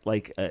like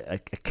a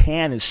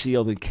can is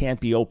sealed and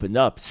can't be opened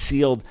up.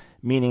 Sealed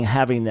meaning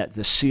having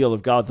the seal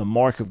of God, the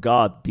mark of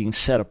God, being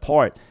set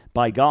apart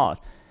by God.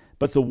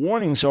 But the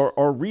warnings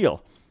are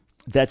real.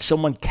 That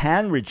someone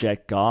can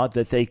reject God,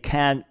 that they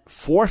can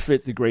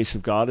forfeit the grace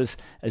of God, as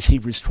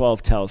Hebrews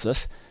 12 tells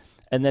us,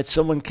 and that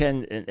someone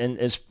can, and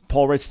as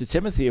Paul writes to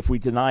Timothy, if we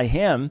deny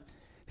him,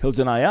 he'll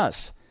deny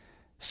us.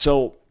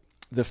 So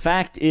the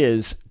fact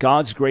is,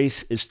 God's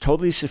grace is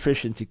totally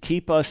sufficient to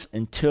keep us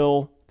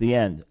until the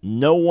end.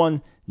 No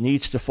one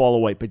needs to fall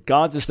away, but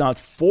God does not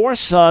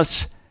force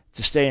us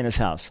to stay in his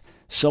house.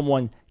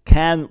 Someone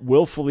can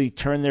willfully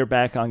turn their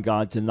back on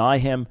God, deny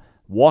him,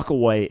 walk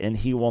away, and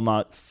he will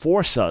not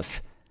force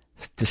us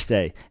to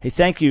stay. Hey,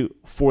 thank you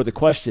for the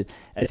question.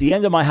 At the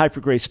end of my Hyper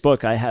Grace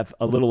book, I have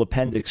a little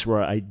appendix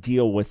where I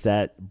deal with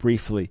that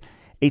briefly.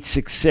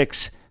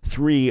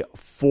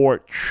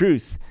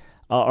 866-34-TRUTH.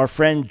 Our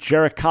friend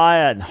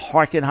Jerichiah in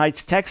Harkin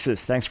Heights,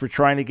 Texas. Thanks for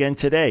trying again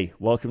today.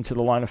 Welcome to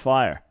the Line of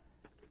Fire.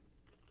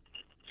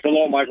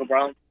 Hello, Michael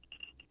Brown.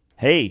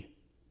 Hey.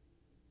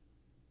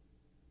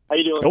 How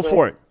you doing? Go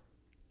for it.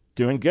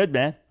 Doing good,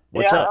 man.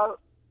 What's up?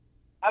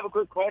 I have a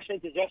quick question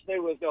because yesterday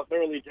was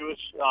Thoroughly Jewish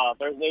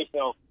Thursday.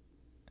 So,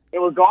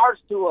 in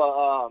regards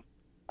to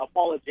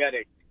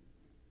apologetics,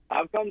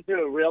 I've come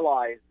to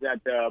realize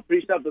that the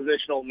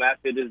presuppositional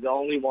method is the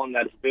only one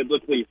that's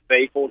biblically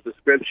faithful to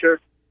Scripture,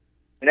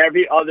 and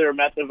every other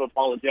method of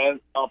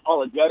apologetics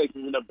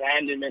is an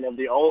abandonment of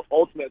the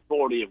ultimate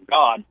authority of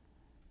God.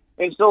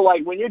 And so,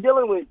 like when you're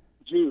dealing with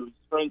Jews,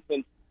 for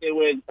instance,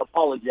 with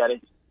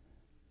apologetics,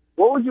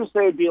 what would you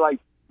say would be like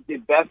the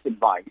best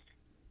advice?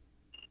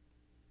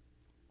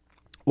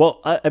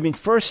 Well, I mean,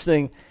 first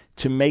thing,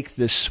 to make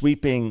this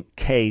sweeping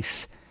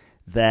case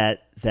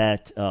that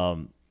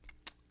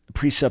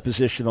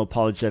presuppositional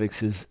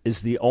apologetics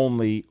is the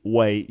only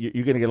way,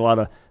 you're going to get a lot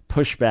of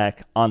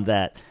pushback on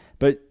that.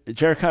 But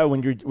Jerichiah,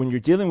 when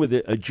you're dealing with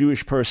a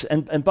Jewish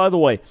person, and by the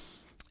way,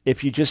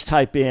 if you just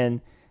type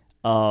in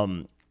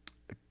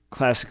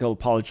classical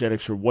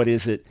apologetics or what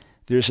is it,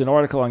 there's an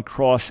article on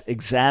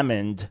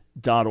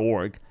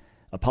crossexamined.org,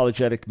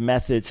 Apologetic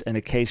Methods and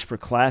a Case for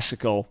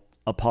Classical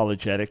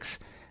Apologetics.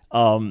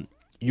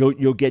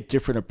 You'll get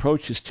different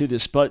approaches to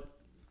this, but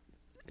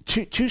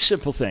two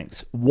simple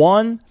things.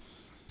 One,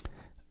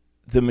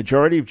 the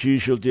majority of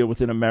Jews you'll deal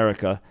with in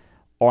America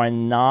are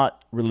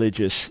not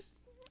religious.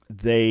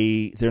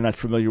 They're not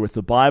familiar with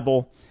the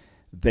Bible.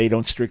 They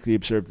don't strictly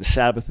observe the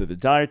Sabbath or the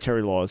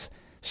dietary laws.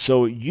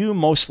 So you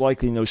most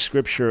likely know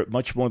Scripture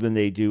much more than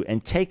they do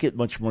and take it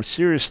much more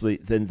seriously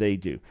than they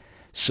do.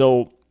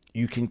 So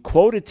you can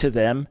quote it to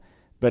them,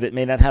 but it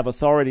may not have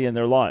authority in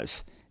their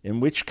lives. In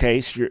which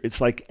case,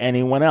 it's like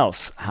anyone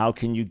else. How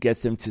can you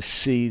get them to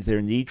see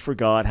their need for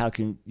God? How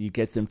can you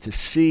get them to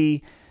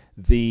see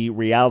the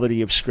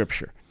reality of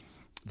Scripture?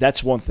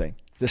 That's one thing.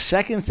 The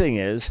second thing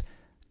is,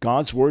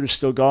 God's Word is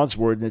still God's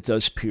Word, and it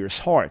does pierce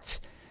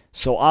hearts.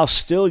 So I'll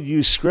still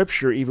use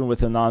Scripture even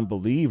with a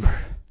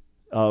non-believer,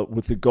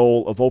 with the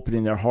goal of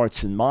opening their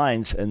hearts and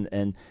minds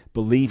and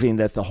believing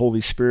that the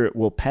Holy Spirit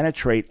will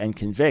penetrate and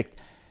convict.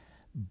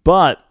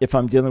 But if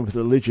I'm dealing with a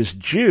religious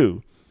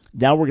Jew,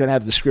 now we're going to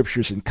have the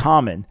Scriptures in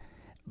common,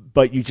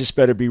 but you just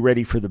better be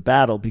ready for the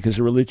battle, because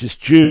a religious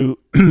Jew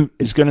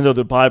is going to know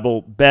the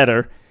Bible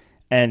better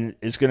and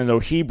is going to know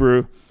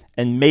Hebrew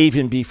and may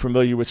even be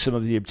familiar with some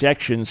of the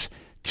objections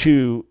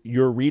to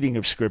your reading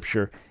of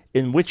Scripture,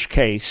 in which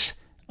case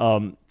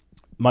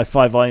my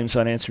 5 volumes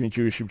on answering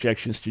Jewish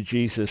objections to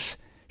Jesus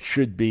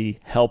should be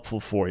helpful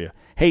for you.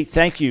 Hey,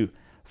 thank you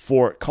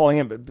for calling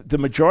in. The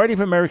majority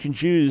of American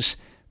Jews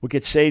will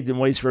get saved in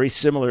ways very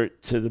similar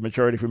to the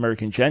majority of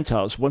American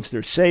Gentiles. Once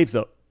they're saved,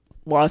 though,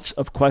 lots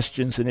of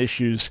questions and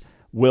issues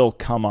will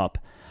come up.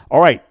 All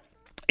right,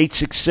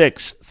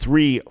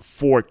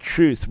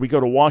 866-34-TRUTH. We go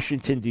to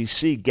Washington,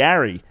 D.C.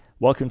 Gary,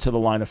 welcome to the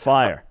Line of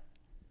Fire.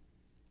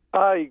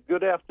 Hi,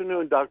 good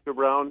afternoon, Dr.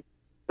 Brown.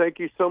 Thank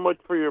you so much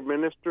for your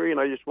ministry, and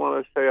I just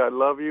want to say I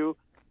love you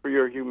for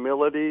your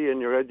humility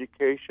and your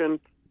education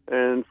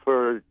and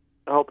for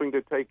helping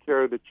to take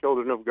care of the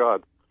children of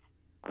God.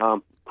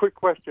 Quick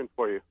question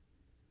for you.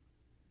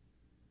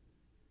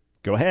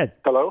 Go ahead.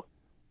 Hello?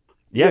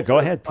 Yeah, yes, go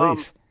ahead,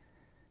 please.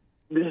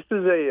 This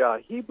is a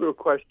Hebrew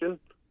question.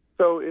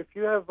 So if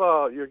you have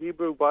your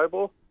Hebrew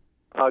Bible,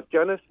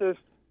 Genesis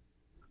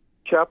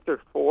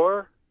chapter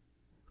 4,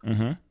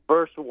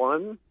 verse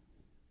 1.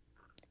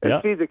 And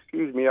please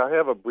excuse me, I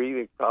have a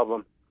breathing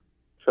problem.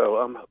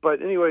 So,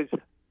 but anyways,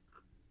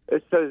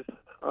 it says,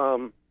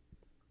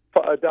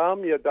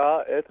 "Fa'adam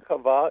yada et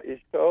Chava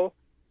ishto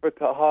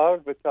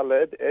v'tahar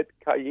v'taled et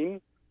Cain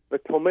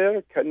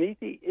v'tomer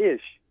kaniti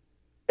ish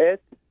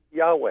et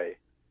Yahweh."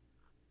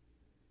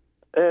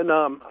 And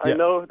I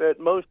know that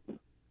most,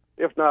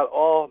 if not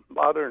all,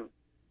 modern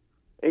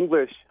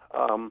English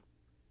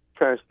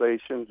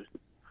translations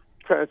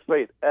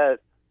translate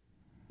 "et"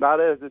 not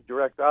as a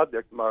direct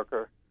object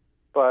marker,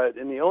 but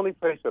in the only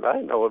place that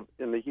I know of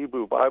in the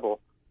Hebrew Bible,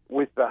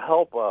 with the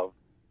help of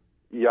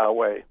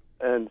Yahweh.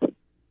 And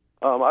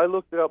I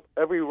looked up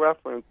every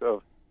reference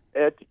of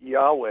 "et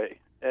Yahweh,"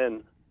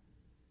 and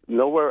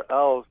nowhere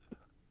else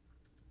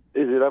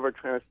is it ever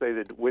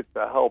translated "with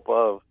the help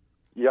of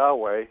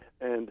Yahweh."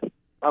 And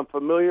I'm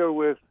familiar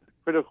with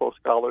critical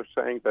scholars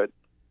saying that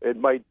it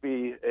might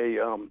be a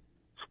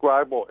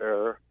scribal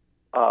error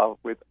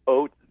with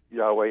 "ot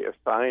Yahweh," a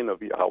sign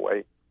of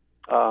Yahweh.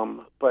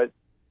 But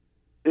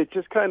it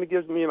just kind of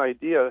gives me an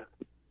idea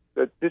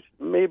that this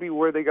may be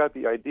where they got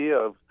the idea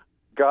of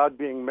God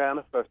being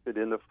manifested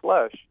in the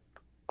flesh,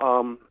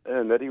 and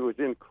that he was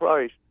in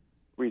Christ,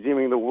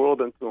 redeeming the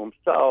world unto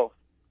himself,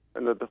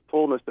 and that the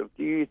fullness of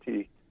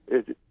deity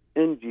is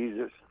in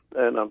Jesus.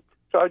 And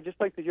so I'd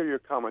just like to hear your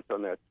comments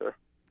on that, sir.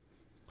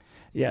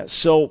 Yeah,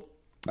 so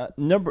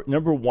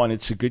number one,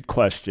 it's a good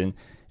question.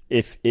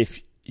 If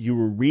you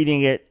were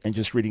reading it and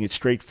just reading it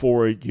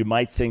straightforward, you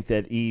might think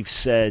that Eve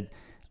said,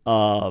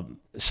 so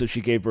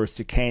she gave birth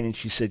to Cain, and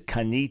she said,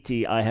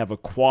 "Kaniti, I have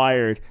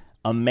acquired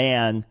a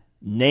man,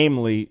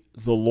 namely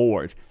the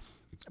Lord."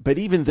 But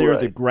even there,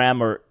 the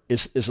grammar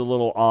is a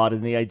little odd,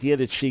 and the idea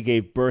that she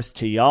gave birth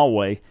to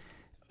Yahweh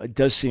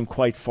does seem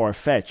quite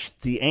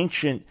far-fetched. The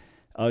ancient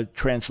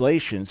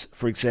translations,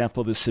 for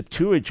example, the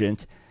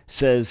Septuagint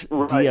says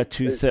dia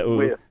tu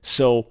theou,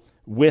 so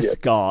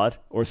with God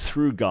or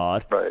through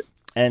God,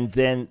 and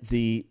then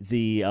the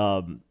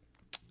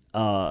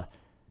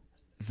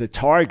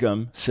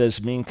Targum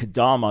says min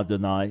kadam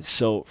Adonai,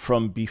 so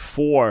from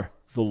before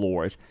the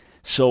Lord.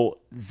 So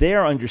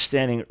their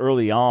understanding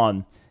early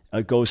on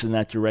goes in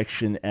that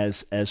direction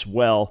as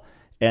well.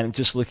 And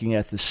just looking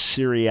at the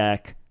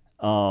Syriac,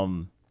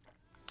 so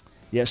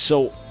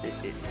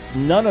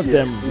none of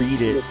them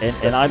read it,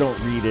 and I don't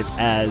read it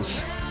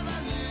as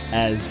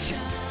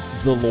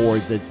the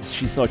Lord, that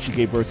she thought she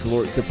gave birth to the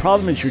Lord. The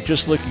problem is you're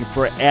just looking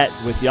for "at"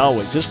 with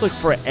Yahweh. Just look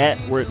for "at"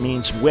 where it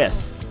means "with,"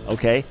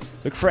 okay?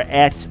 Look for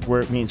 "at" where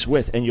it means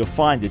 "with," and you'll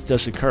find it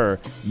does occur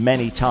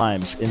many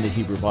times in the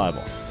Hebrew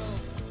Bible.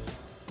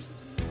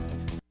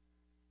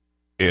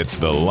 It's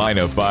The Line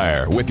of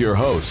Fire with your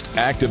host,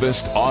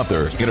 activist,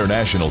 author,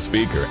 international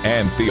speaker,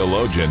 and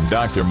theologian,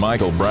 Dr.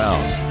 Michael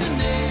Brown.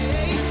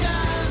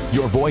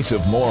 Your voice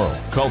of moral,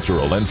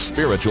 cultural, and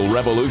spiritual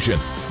revolution.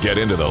 Get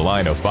into The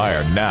Line of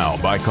Fire now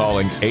by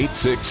calling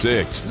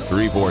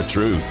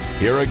 866-34-TRUTH.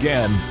 Here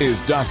again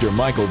is Dr.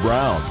 Michael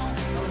Brown.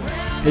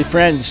 Hey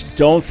friends,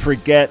 don't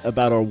forget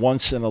about our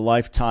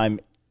once-in-a-lifetime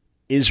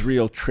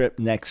Israel trip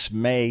next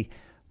May.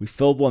 We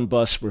filled one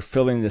bus, we're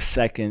filling the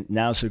second.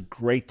 Now's a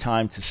great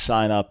time to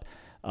sign up.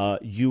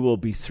 You will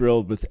be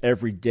thrilled with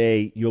every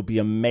day. You'll be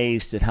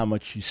amazed at how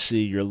much you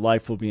see. Your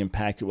life will be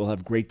impacted. We'll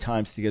have great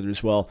times together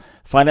as well.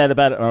 Find out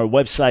about it on our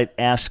website,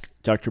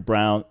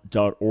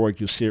 askdrbrown.org.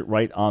 You'll see it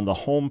right on the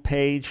home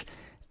page.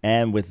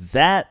 And with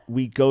that,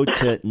 we go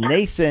to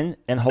Nathan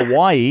in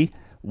Hawaii.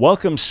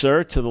 Welcome,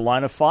 sir, to the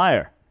Line of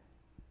Fire.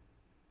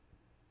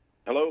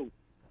 Hello.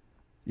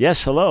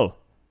 Yes, hello.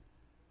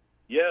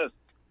 Yes.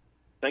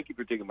 Thank you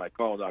for taking my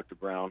call, Dr.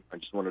 Brown. I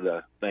just wanted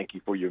to thank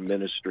you for your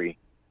ministry.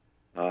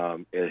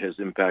 It has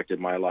impacted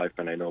my life,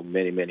 and I know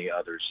many, many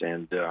others.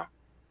 And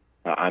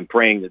I'm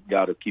praying that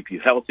God will keep you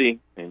healthy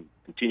and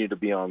continue to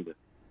be on the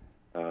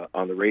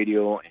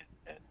radio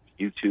and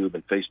YouTube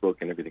and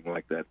Facebook and everything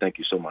like that. Thank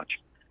you so much.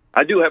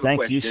 I do have a question.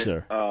 Thank you,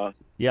 sir.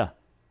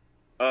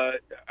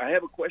 I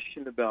have a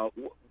question about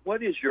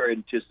what is your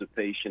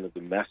anticipation of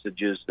the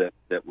messages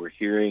that we're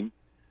hearing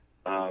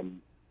on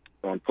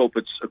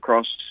pulpits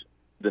across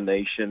the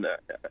nation?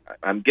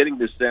 I'm getting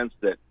the sense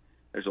that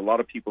there's a lot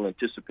of people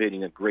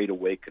anticipating a great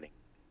awakening.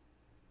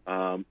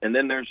 And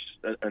then there's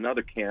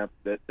another camp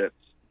that's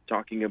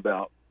talking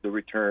about the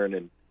return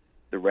and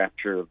the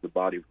rapture of the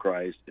body of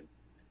Christ.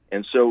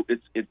 And so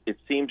it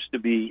seems to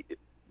be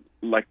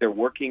like they're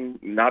working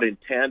not in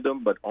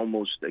tandem, but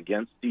almost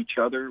against each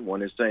other.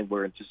 One is saying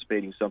we're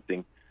anticipating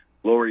something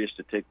glorious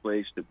to take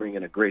place to bring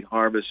in a great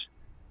harvest.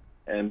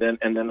 And then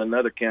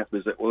another camp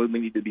is that, well, we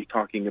need to be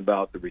talking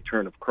about the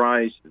return of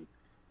Christ and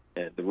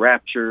the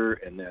rapture,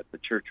 and that the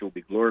church will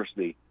be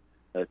gloriously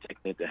taken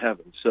into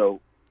heaven.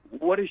 So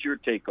what is your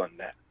take on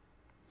that?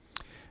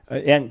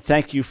 And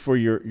thank you for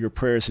your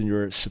prayers and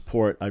your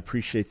support. I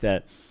appreciate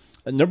that.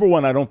 Number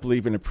one, I don't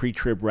believe in a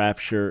pre-trib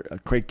rapture.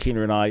 Craig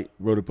Keener and I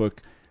wrote a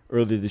book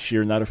earlier this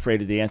year, Not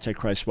Afraid of the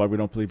Antichrist, Why We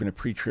Don't Believe in a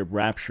Pre-Trib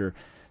Rapture.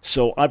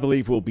 So I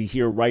believe we'll be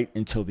here right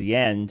until the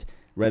end.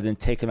 Rather than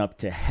taken up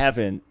to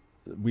heaven,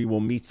 we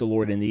will meet the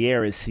Lord in the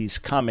air as he's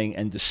coming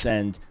and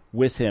descend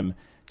with him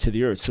to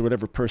the earth. So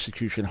whatever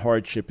persecution,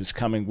 hardship is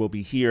coming, we'll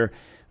be here.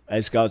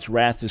 As God's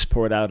wrath is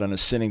poured out on a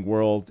sinning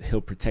world,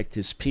 he'll protect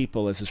his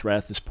people as his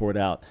wrath is poured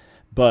out.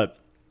 But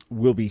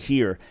we'll be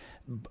here.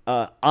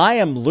 I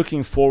am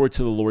looking forward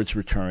to the Lord's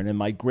return, and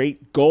my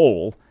great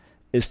goal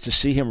is to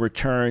see him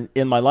return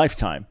in my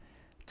lifetime,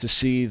 to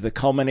see the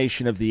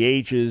culmination of the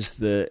ages,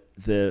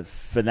 the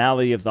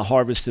finale of the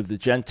harvest of the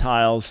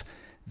Gentiles,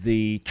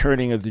 the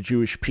turning of the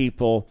Jewish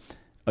people,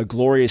 a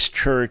glorious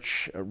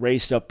church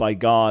raised up by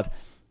God,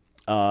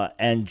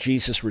 and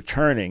Jesus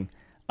returning.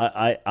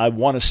 I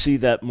want to see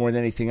that more than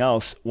anything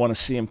else, want to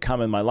see him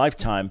come in my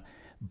lifetime,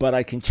 but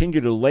I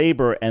continue to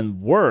labor and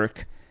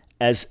work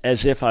as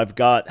if I've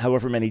got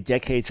however many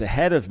decades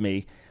ahead of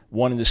me,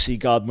 wanting to see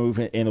God move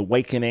in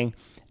awakening.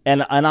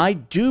 And I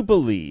do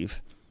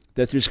believe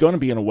that there's going to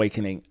be an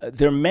awakening.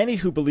 There are many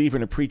who believe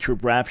in a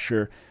pre-trib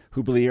rapture,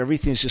 who believe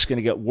everything's just going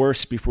to get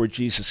worse before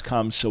Jesus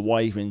comes, so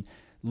why even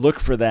look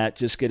for that?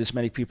 Just get as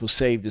many people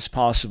saved as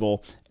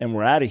possible, and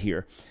we're out of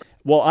here.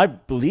 Well, I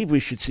believe we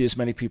should see as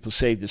many people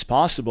saved as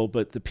possible,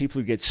 but the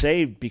people who get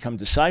saved become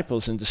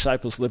disciples, and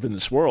disciples live in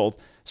this world.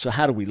 So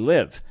how do we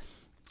live?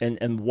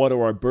 And what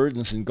are our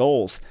burdens and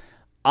goals?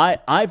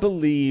 I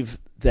believe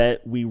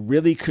that we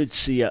really could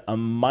see a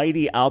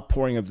mighty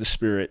outpouring of the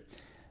Spirit,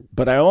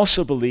 but I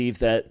also believe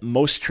that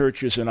most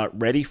churches are not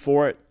ready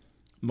for it.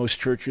 Most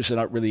churches are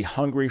not really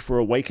hungry for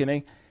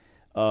awakening.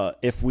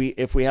 If we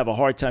have a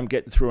hard time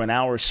getting through an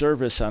hour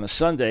service on a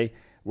Sunday,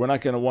 we're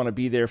not going to want to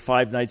be there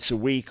 5 nights a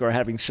week, or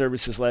having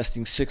services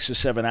lasting 6 or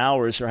 7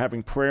 hours, or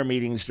having prayer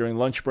meetings during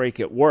lunch break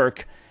at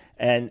work,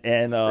 and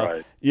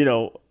right.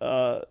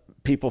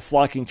 People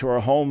flocking to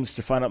our homes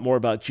to find out more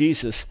about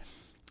Jesus.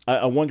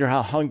 I wonder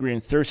how hungry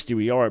and thirsty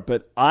we are.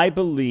 But I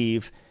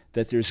believe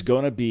that there's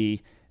going to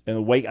be an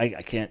awakening.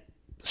 I can't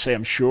say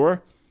I'm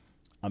sure.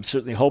 I'm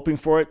certainly hoping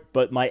for it.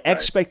 But my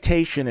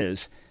expectation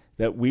is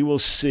that we will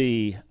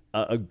see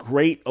a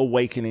great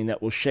awakening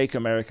that will shake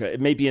America. It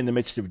may be in the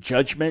midst of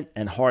judgment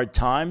and hard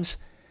times,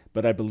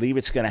 but I believe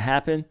it's going to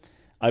happen.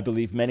 I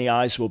believe many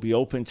eyes will be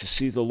open to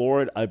see the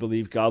Lord. I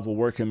believe God will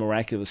work in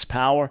miraculous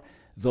power.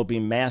 There'll be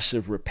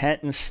massive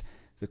repentance.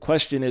 The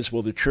question is,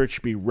 will the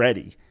church be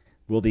ready?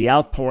 Will the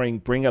outpouring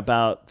bring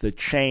about the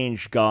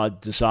change God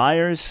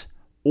desires,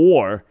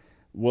 or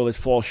will it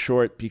fall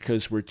short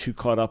because we're too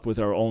caught up with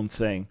our own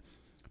thing?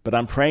 But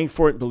I'm praying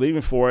for it,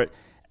 believing for it.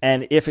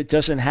 And if it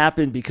doesn't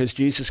happen because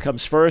Jesus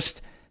comes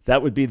first,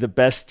 that would be the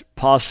best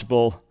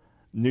possible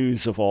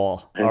nease of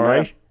all. Amen. All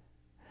right?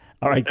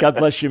 All right. God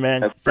bless you,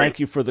 man. Thank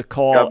you for the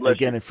call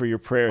again and for your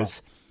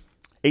prayers.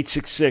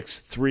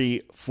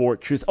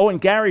 866-34-TRUTH. Oh, and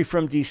Gary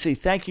from D.C.,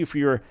 thank you for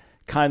your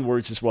kind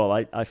words as well.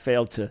 I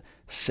failed to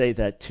say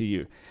that to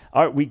you.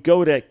 All right, we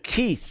go to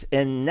Keith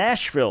in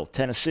Nashville,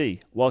 Tennessee.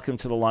 Welcome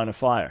to the Line of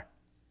Fire.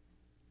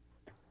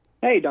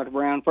 Hey, Dr.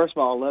 Brown. First of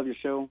all, I love your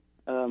show.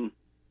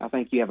 I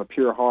think you have a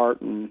pure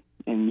heart and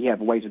you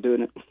have ways of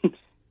doing it.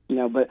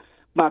 But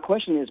my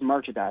question is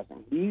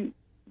merchandising.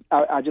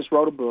 I just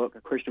wrote a book,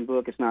 a Christian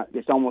book.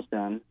 It's almost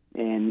done,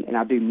 and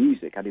I do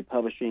music. I do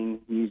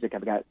publishing music.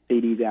 I've got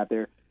CDs out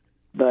there,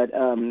 but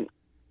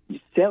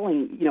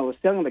selling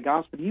the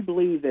gospel. Do you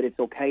believe that it's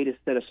okay to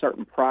set a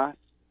certain price?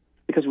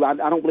 Because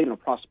I don't believe in a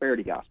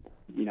prosperity gospel,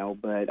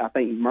 But I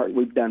think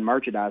we've done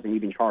merchandising.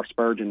 Even Charles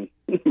Spurgeon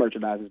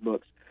merchandises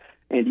books.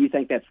 And do you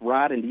think that's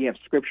right? And do you have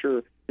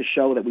scripture to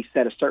show that we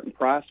set a certain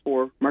price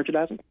for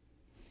merchandising?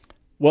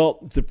 Well,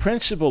 the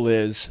principle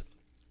is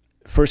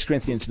 1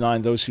 Corinthians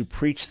 9, those who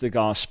preach the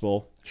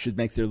gospel should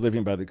make their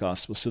living by the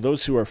gospel. So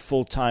those who are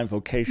full-time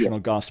vocational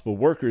gospel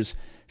workers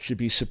should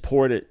be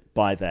supported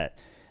by that.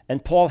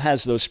 And Paul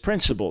has those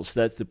principles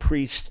that the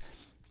priest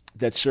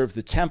that served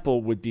the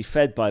temple would be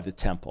fed by the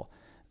temple,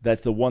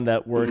 that the one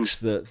that works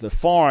the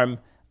farm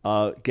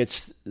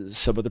gets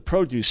some of the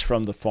produce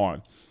from the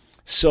farm.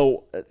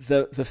 So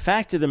the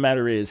fact of the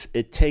matter is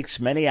it takes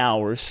many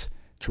hours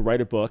to write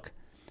a book.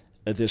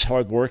 There's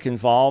hard work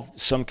involved.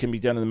 Some can be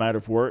done in a matter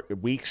of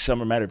weeks, some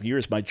a matter of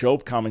years. My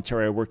Job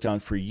commentary I worked on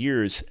for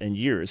years and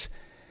years.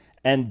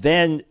 And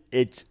then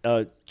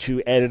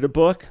to edit a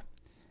book,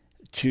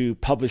 to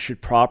publish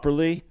it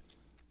properly,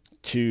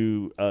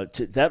 to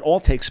that all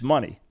takes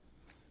money.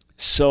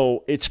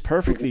 So it's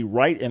perfectly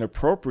right and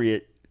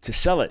appropriate to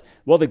sell it.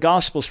 Well, the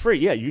gospel's free.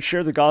 Yeah, you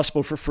share the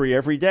gospel for free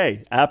every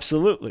day.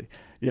 Absolutely.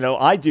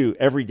 I do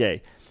every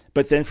day.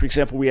 But then, for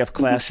example, we have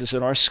classes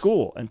in our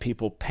school, and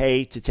people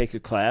pay to take a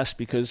class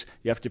because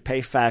you have to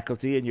pay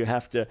faculty and you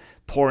have to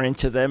pour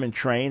into them and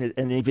train.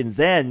 And even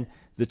then,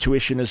 the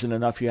tuition isn't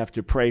enough. You have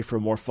to pray for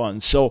more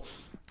funds. So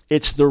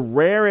it's the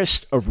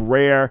rarest of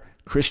rare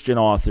Christian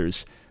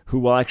authors who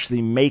will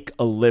actually make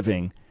a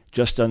living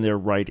just on their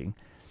writing.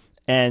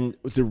 And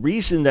the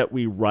reason that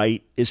we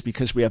write is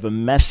because we have a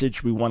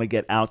message we want to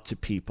get out to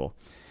people.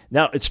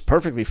 Now, it's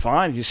perfectly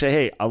fine if you say,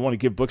 hey, I want to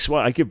give books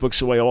away. I give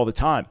books away all the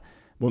time.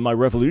 When my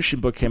Revolution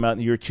book came out in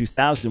the year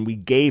 2000, we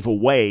gave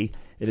away,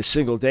 in a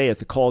single day at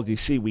the Call of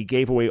DC, we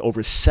gave away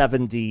over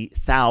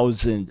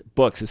 70,000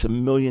 books. It's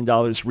 $1 million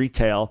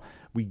retail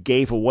we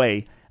gave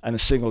away on a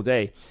single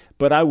day.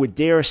 But I would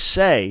dare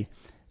say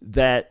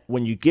that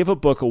when you give a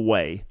book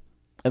away,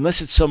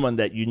 unless it's someone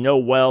that you know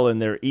well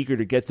and they're eager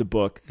to get the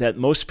book, that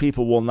most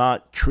people will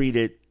not treat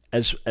it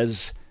as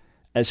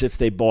if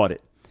they bought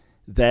it.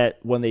 That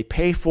when they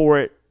pay for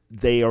it,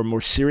 they are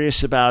more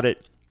serious about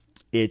it.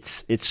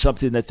 It's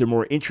something that they're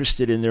more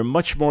interested in. They're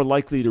much more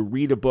likely to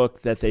read a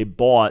book that they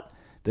bought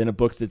than a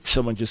book that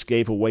someone just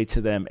gave away to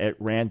them at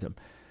random.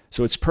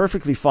 So it's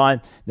perfectly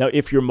fine. Now,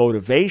 if your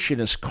motivation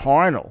is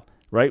carnal,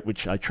 right,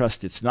 which I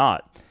trust it's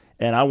not,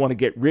 and I want to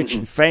get rich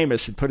and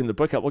famous and putting the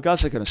book out, well,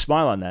 God's not going to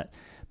smile on that.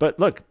 But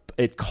look,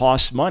 it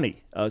costs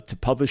money to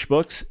publish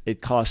books.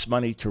 It costs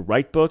money to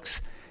write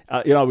books.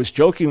 I was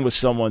joking with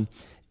someone,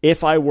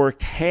 if I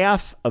worked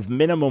half of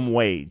minimum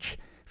wage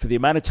for the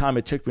amount of time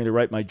it took me to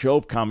write my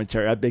Job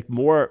commentary, I'd make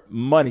more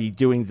money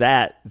doing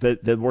that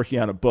than working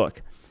on a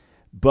book.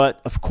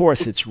 But, of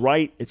course, it's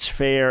right, it's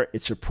fair,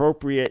 it's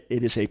appropriate,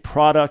 it is a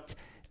product.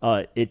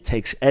 It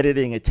takes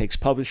editing, it takes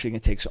publishing,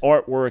 it takes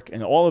artwork,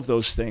 and all of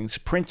those things,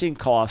 printing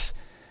costs,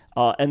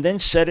 and then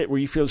set it where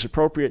you feel is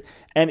appropriate.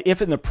 And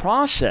if in the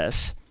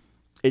process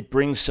it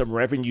brings some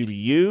revenue to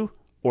you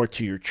or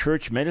to your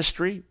church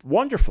ministry,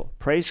 wonderful,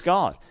 praise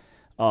God.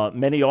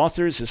 Many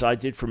authors, as I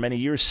did for many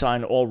years,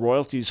 sign all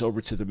royalties over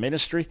to the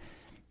ministry.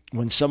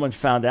 When someone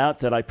found out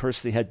that I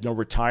personally had no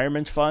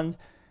retirement fund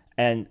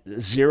and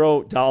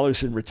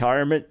 $0 in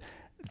retirement,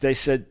 they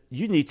said,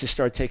 you need to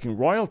start taking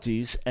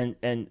royalties and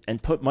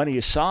put money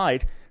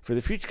aside for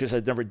the future, because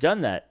I'd never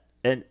done that.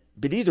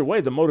 But either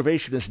way, the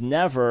motivation is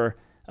never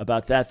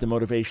about that. The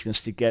motivation is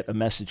to get a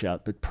message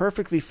out. But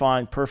perfectly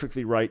fine,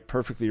 perfectly right,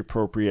 perfectly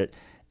appropriate,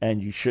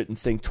 and you shouldn't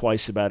think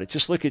twice about it.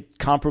 Just look at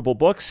comparable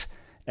books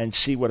and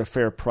see what a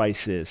fair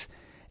price is.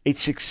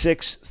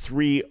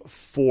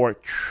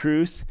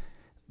 866-34-TRUTH.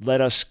 Let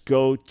us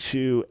go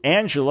to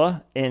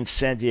Angela in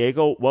San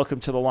Diego. Welcome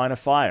to the Line of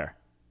Fire.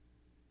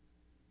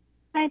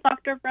 Hi,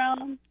 Dr.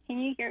 Brown. Can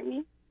you hear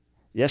me?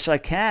 Yes, I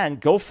can.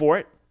 Go for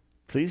it.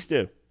 Please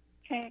do.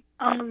 Okay.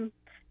 I'm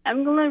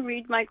going to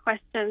read my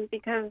question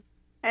because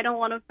I don't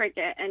want to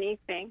forget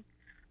anything.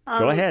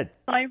 Go ahead.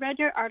 So I read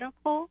your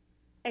article,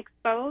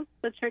 Exposed,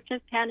 the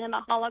Church's Hand in the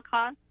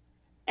Holocaust,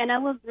 and I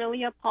was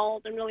really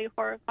appalled and really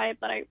horrified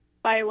by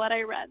what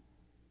I read.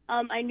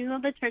 I knew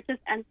of the church's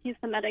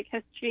anti-Semitic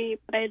history,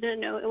 but I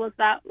didn't know it was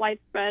that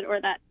widespread or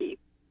that deep.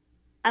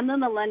 I'm a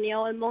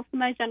millennial, and most of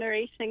my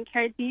generation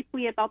cared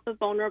deeply about the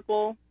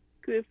vulnerable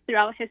groups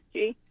throughout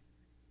history.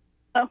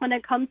 But when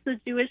it comes to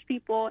Jewish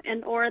people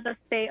and or the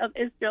state of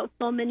Israel,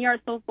 so many are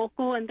so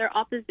vocal in their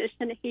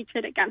opposition and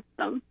hatred against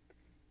them.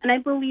 And I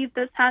believe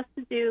this has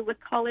to do with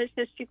college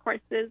history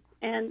courses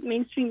and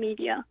mainstream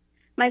media.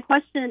 My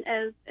question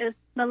is, if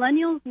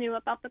millennials knew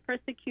about the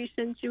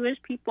persecution Jewish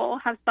people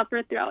have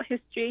suffered throughout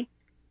history,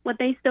 would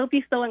they still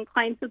be so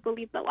inclined to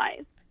believe the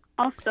lies?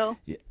 Also,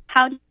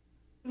 how do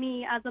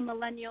me as a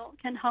millennial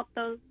can help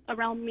those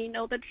around me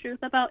know the truth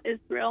about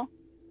Israel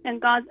and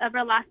God's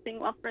everlasting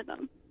love for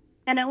them?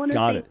 And I want to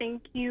say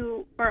thank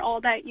you for all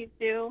that you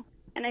do.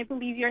 And I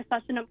believe you're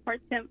such an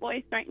important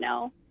voice right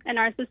now in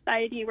our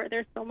society where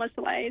there's so much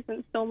lies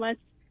and so much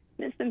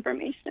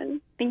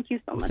misinformation. Thank you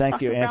so much. Thank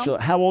Dr. you, Brown.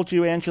 Angela. How old are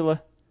you,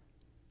 Angela?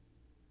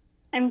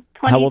 I'm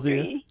 23. How old are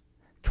you?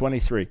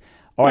 23.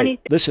 All right.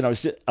 23. Listen, I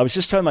was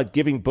just talking about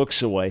giving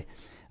books away.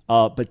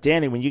 But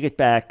Danny, when you get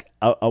back,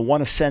 I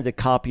want to send a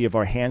copy of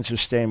Our Hands Are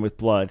Stained with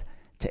Blood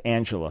to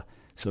Angela.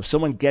 So if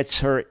someone gets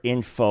her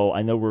info,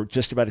 I know we're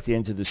just about at the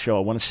end of the show. I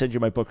want to send you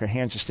my book, Our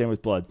Hands Are Stained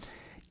with Blood.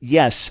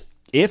 Yes,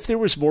 if there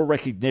was more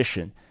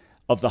recognition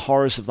of the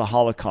horrors of the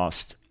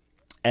Holocaust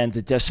and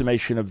the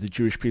decimation of the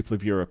Jewish people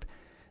of Europe,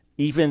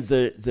 even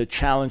the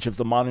challenge of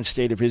the modern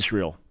state of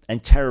Israel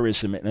and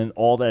terrorism and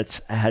all that's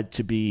had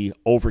to be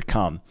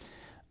overcome,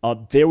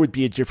 there would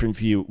be a different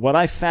view. What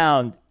I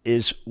found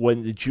is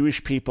when the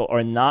Jewish people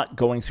are not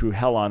going through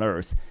hell on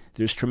earth,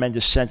 there's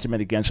tremendous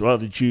sentiment against, well,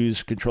 the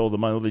Jews control the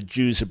money, well, the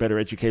Jews are better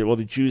educated, well,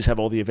 the Jews have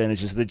all the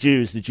advantages, the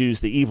Jews,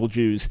 the evil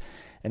Jews.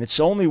 And it's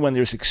only when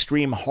there's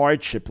extreme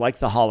hardship like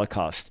the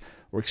Holocaust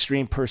or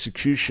extreme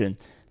persecution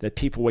that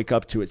people wake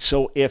up to it.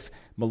 So if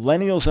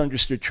millennials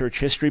understood church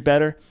history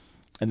better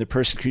and the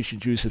persecution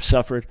Jews have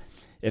suffered,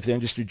 if they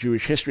understood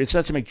Jewish history, it's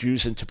not to make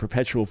Jews into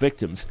perpetual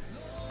victims,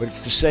 but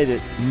it's to say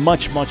that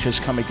much has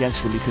come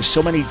against them because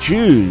so many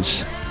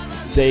Jews,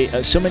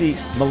 so many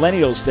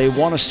millennials, they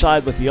want to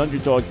side with the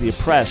underdog, the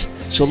oppressed.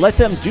 So let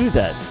them do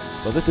that.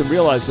 but let them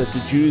realize that the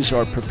Jews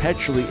are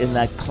perpetually in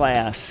that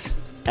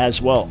class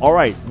as well. All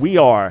right, we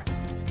are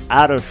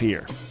out of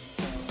here.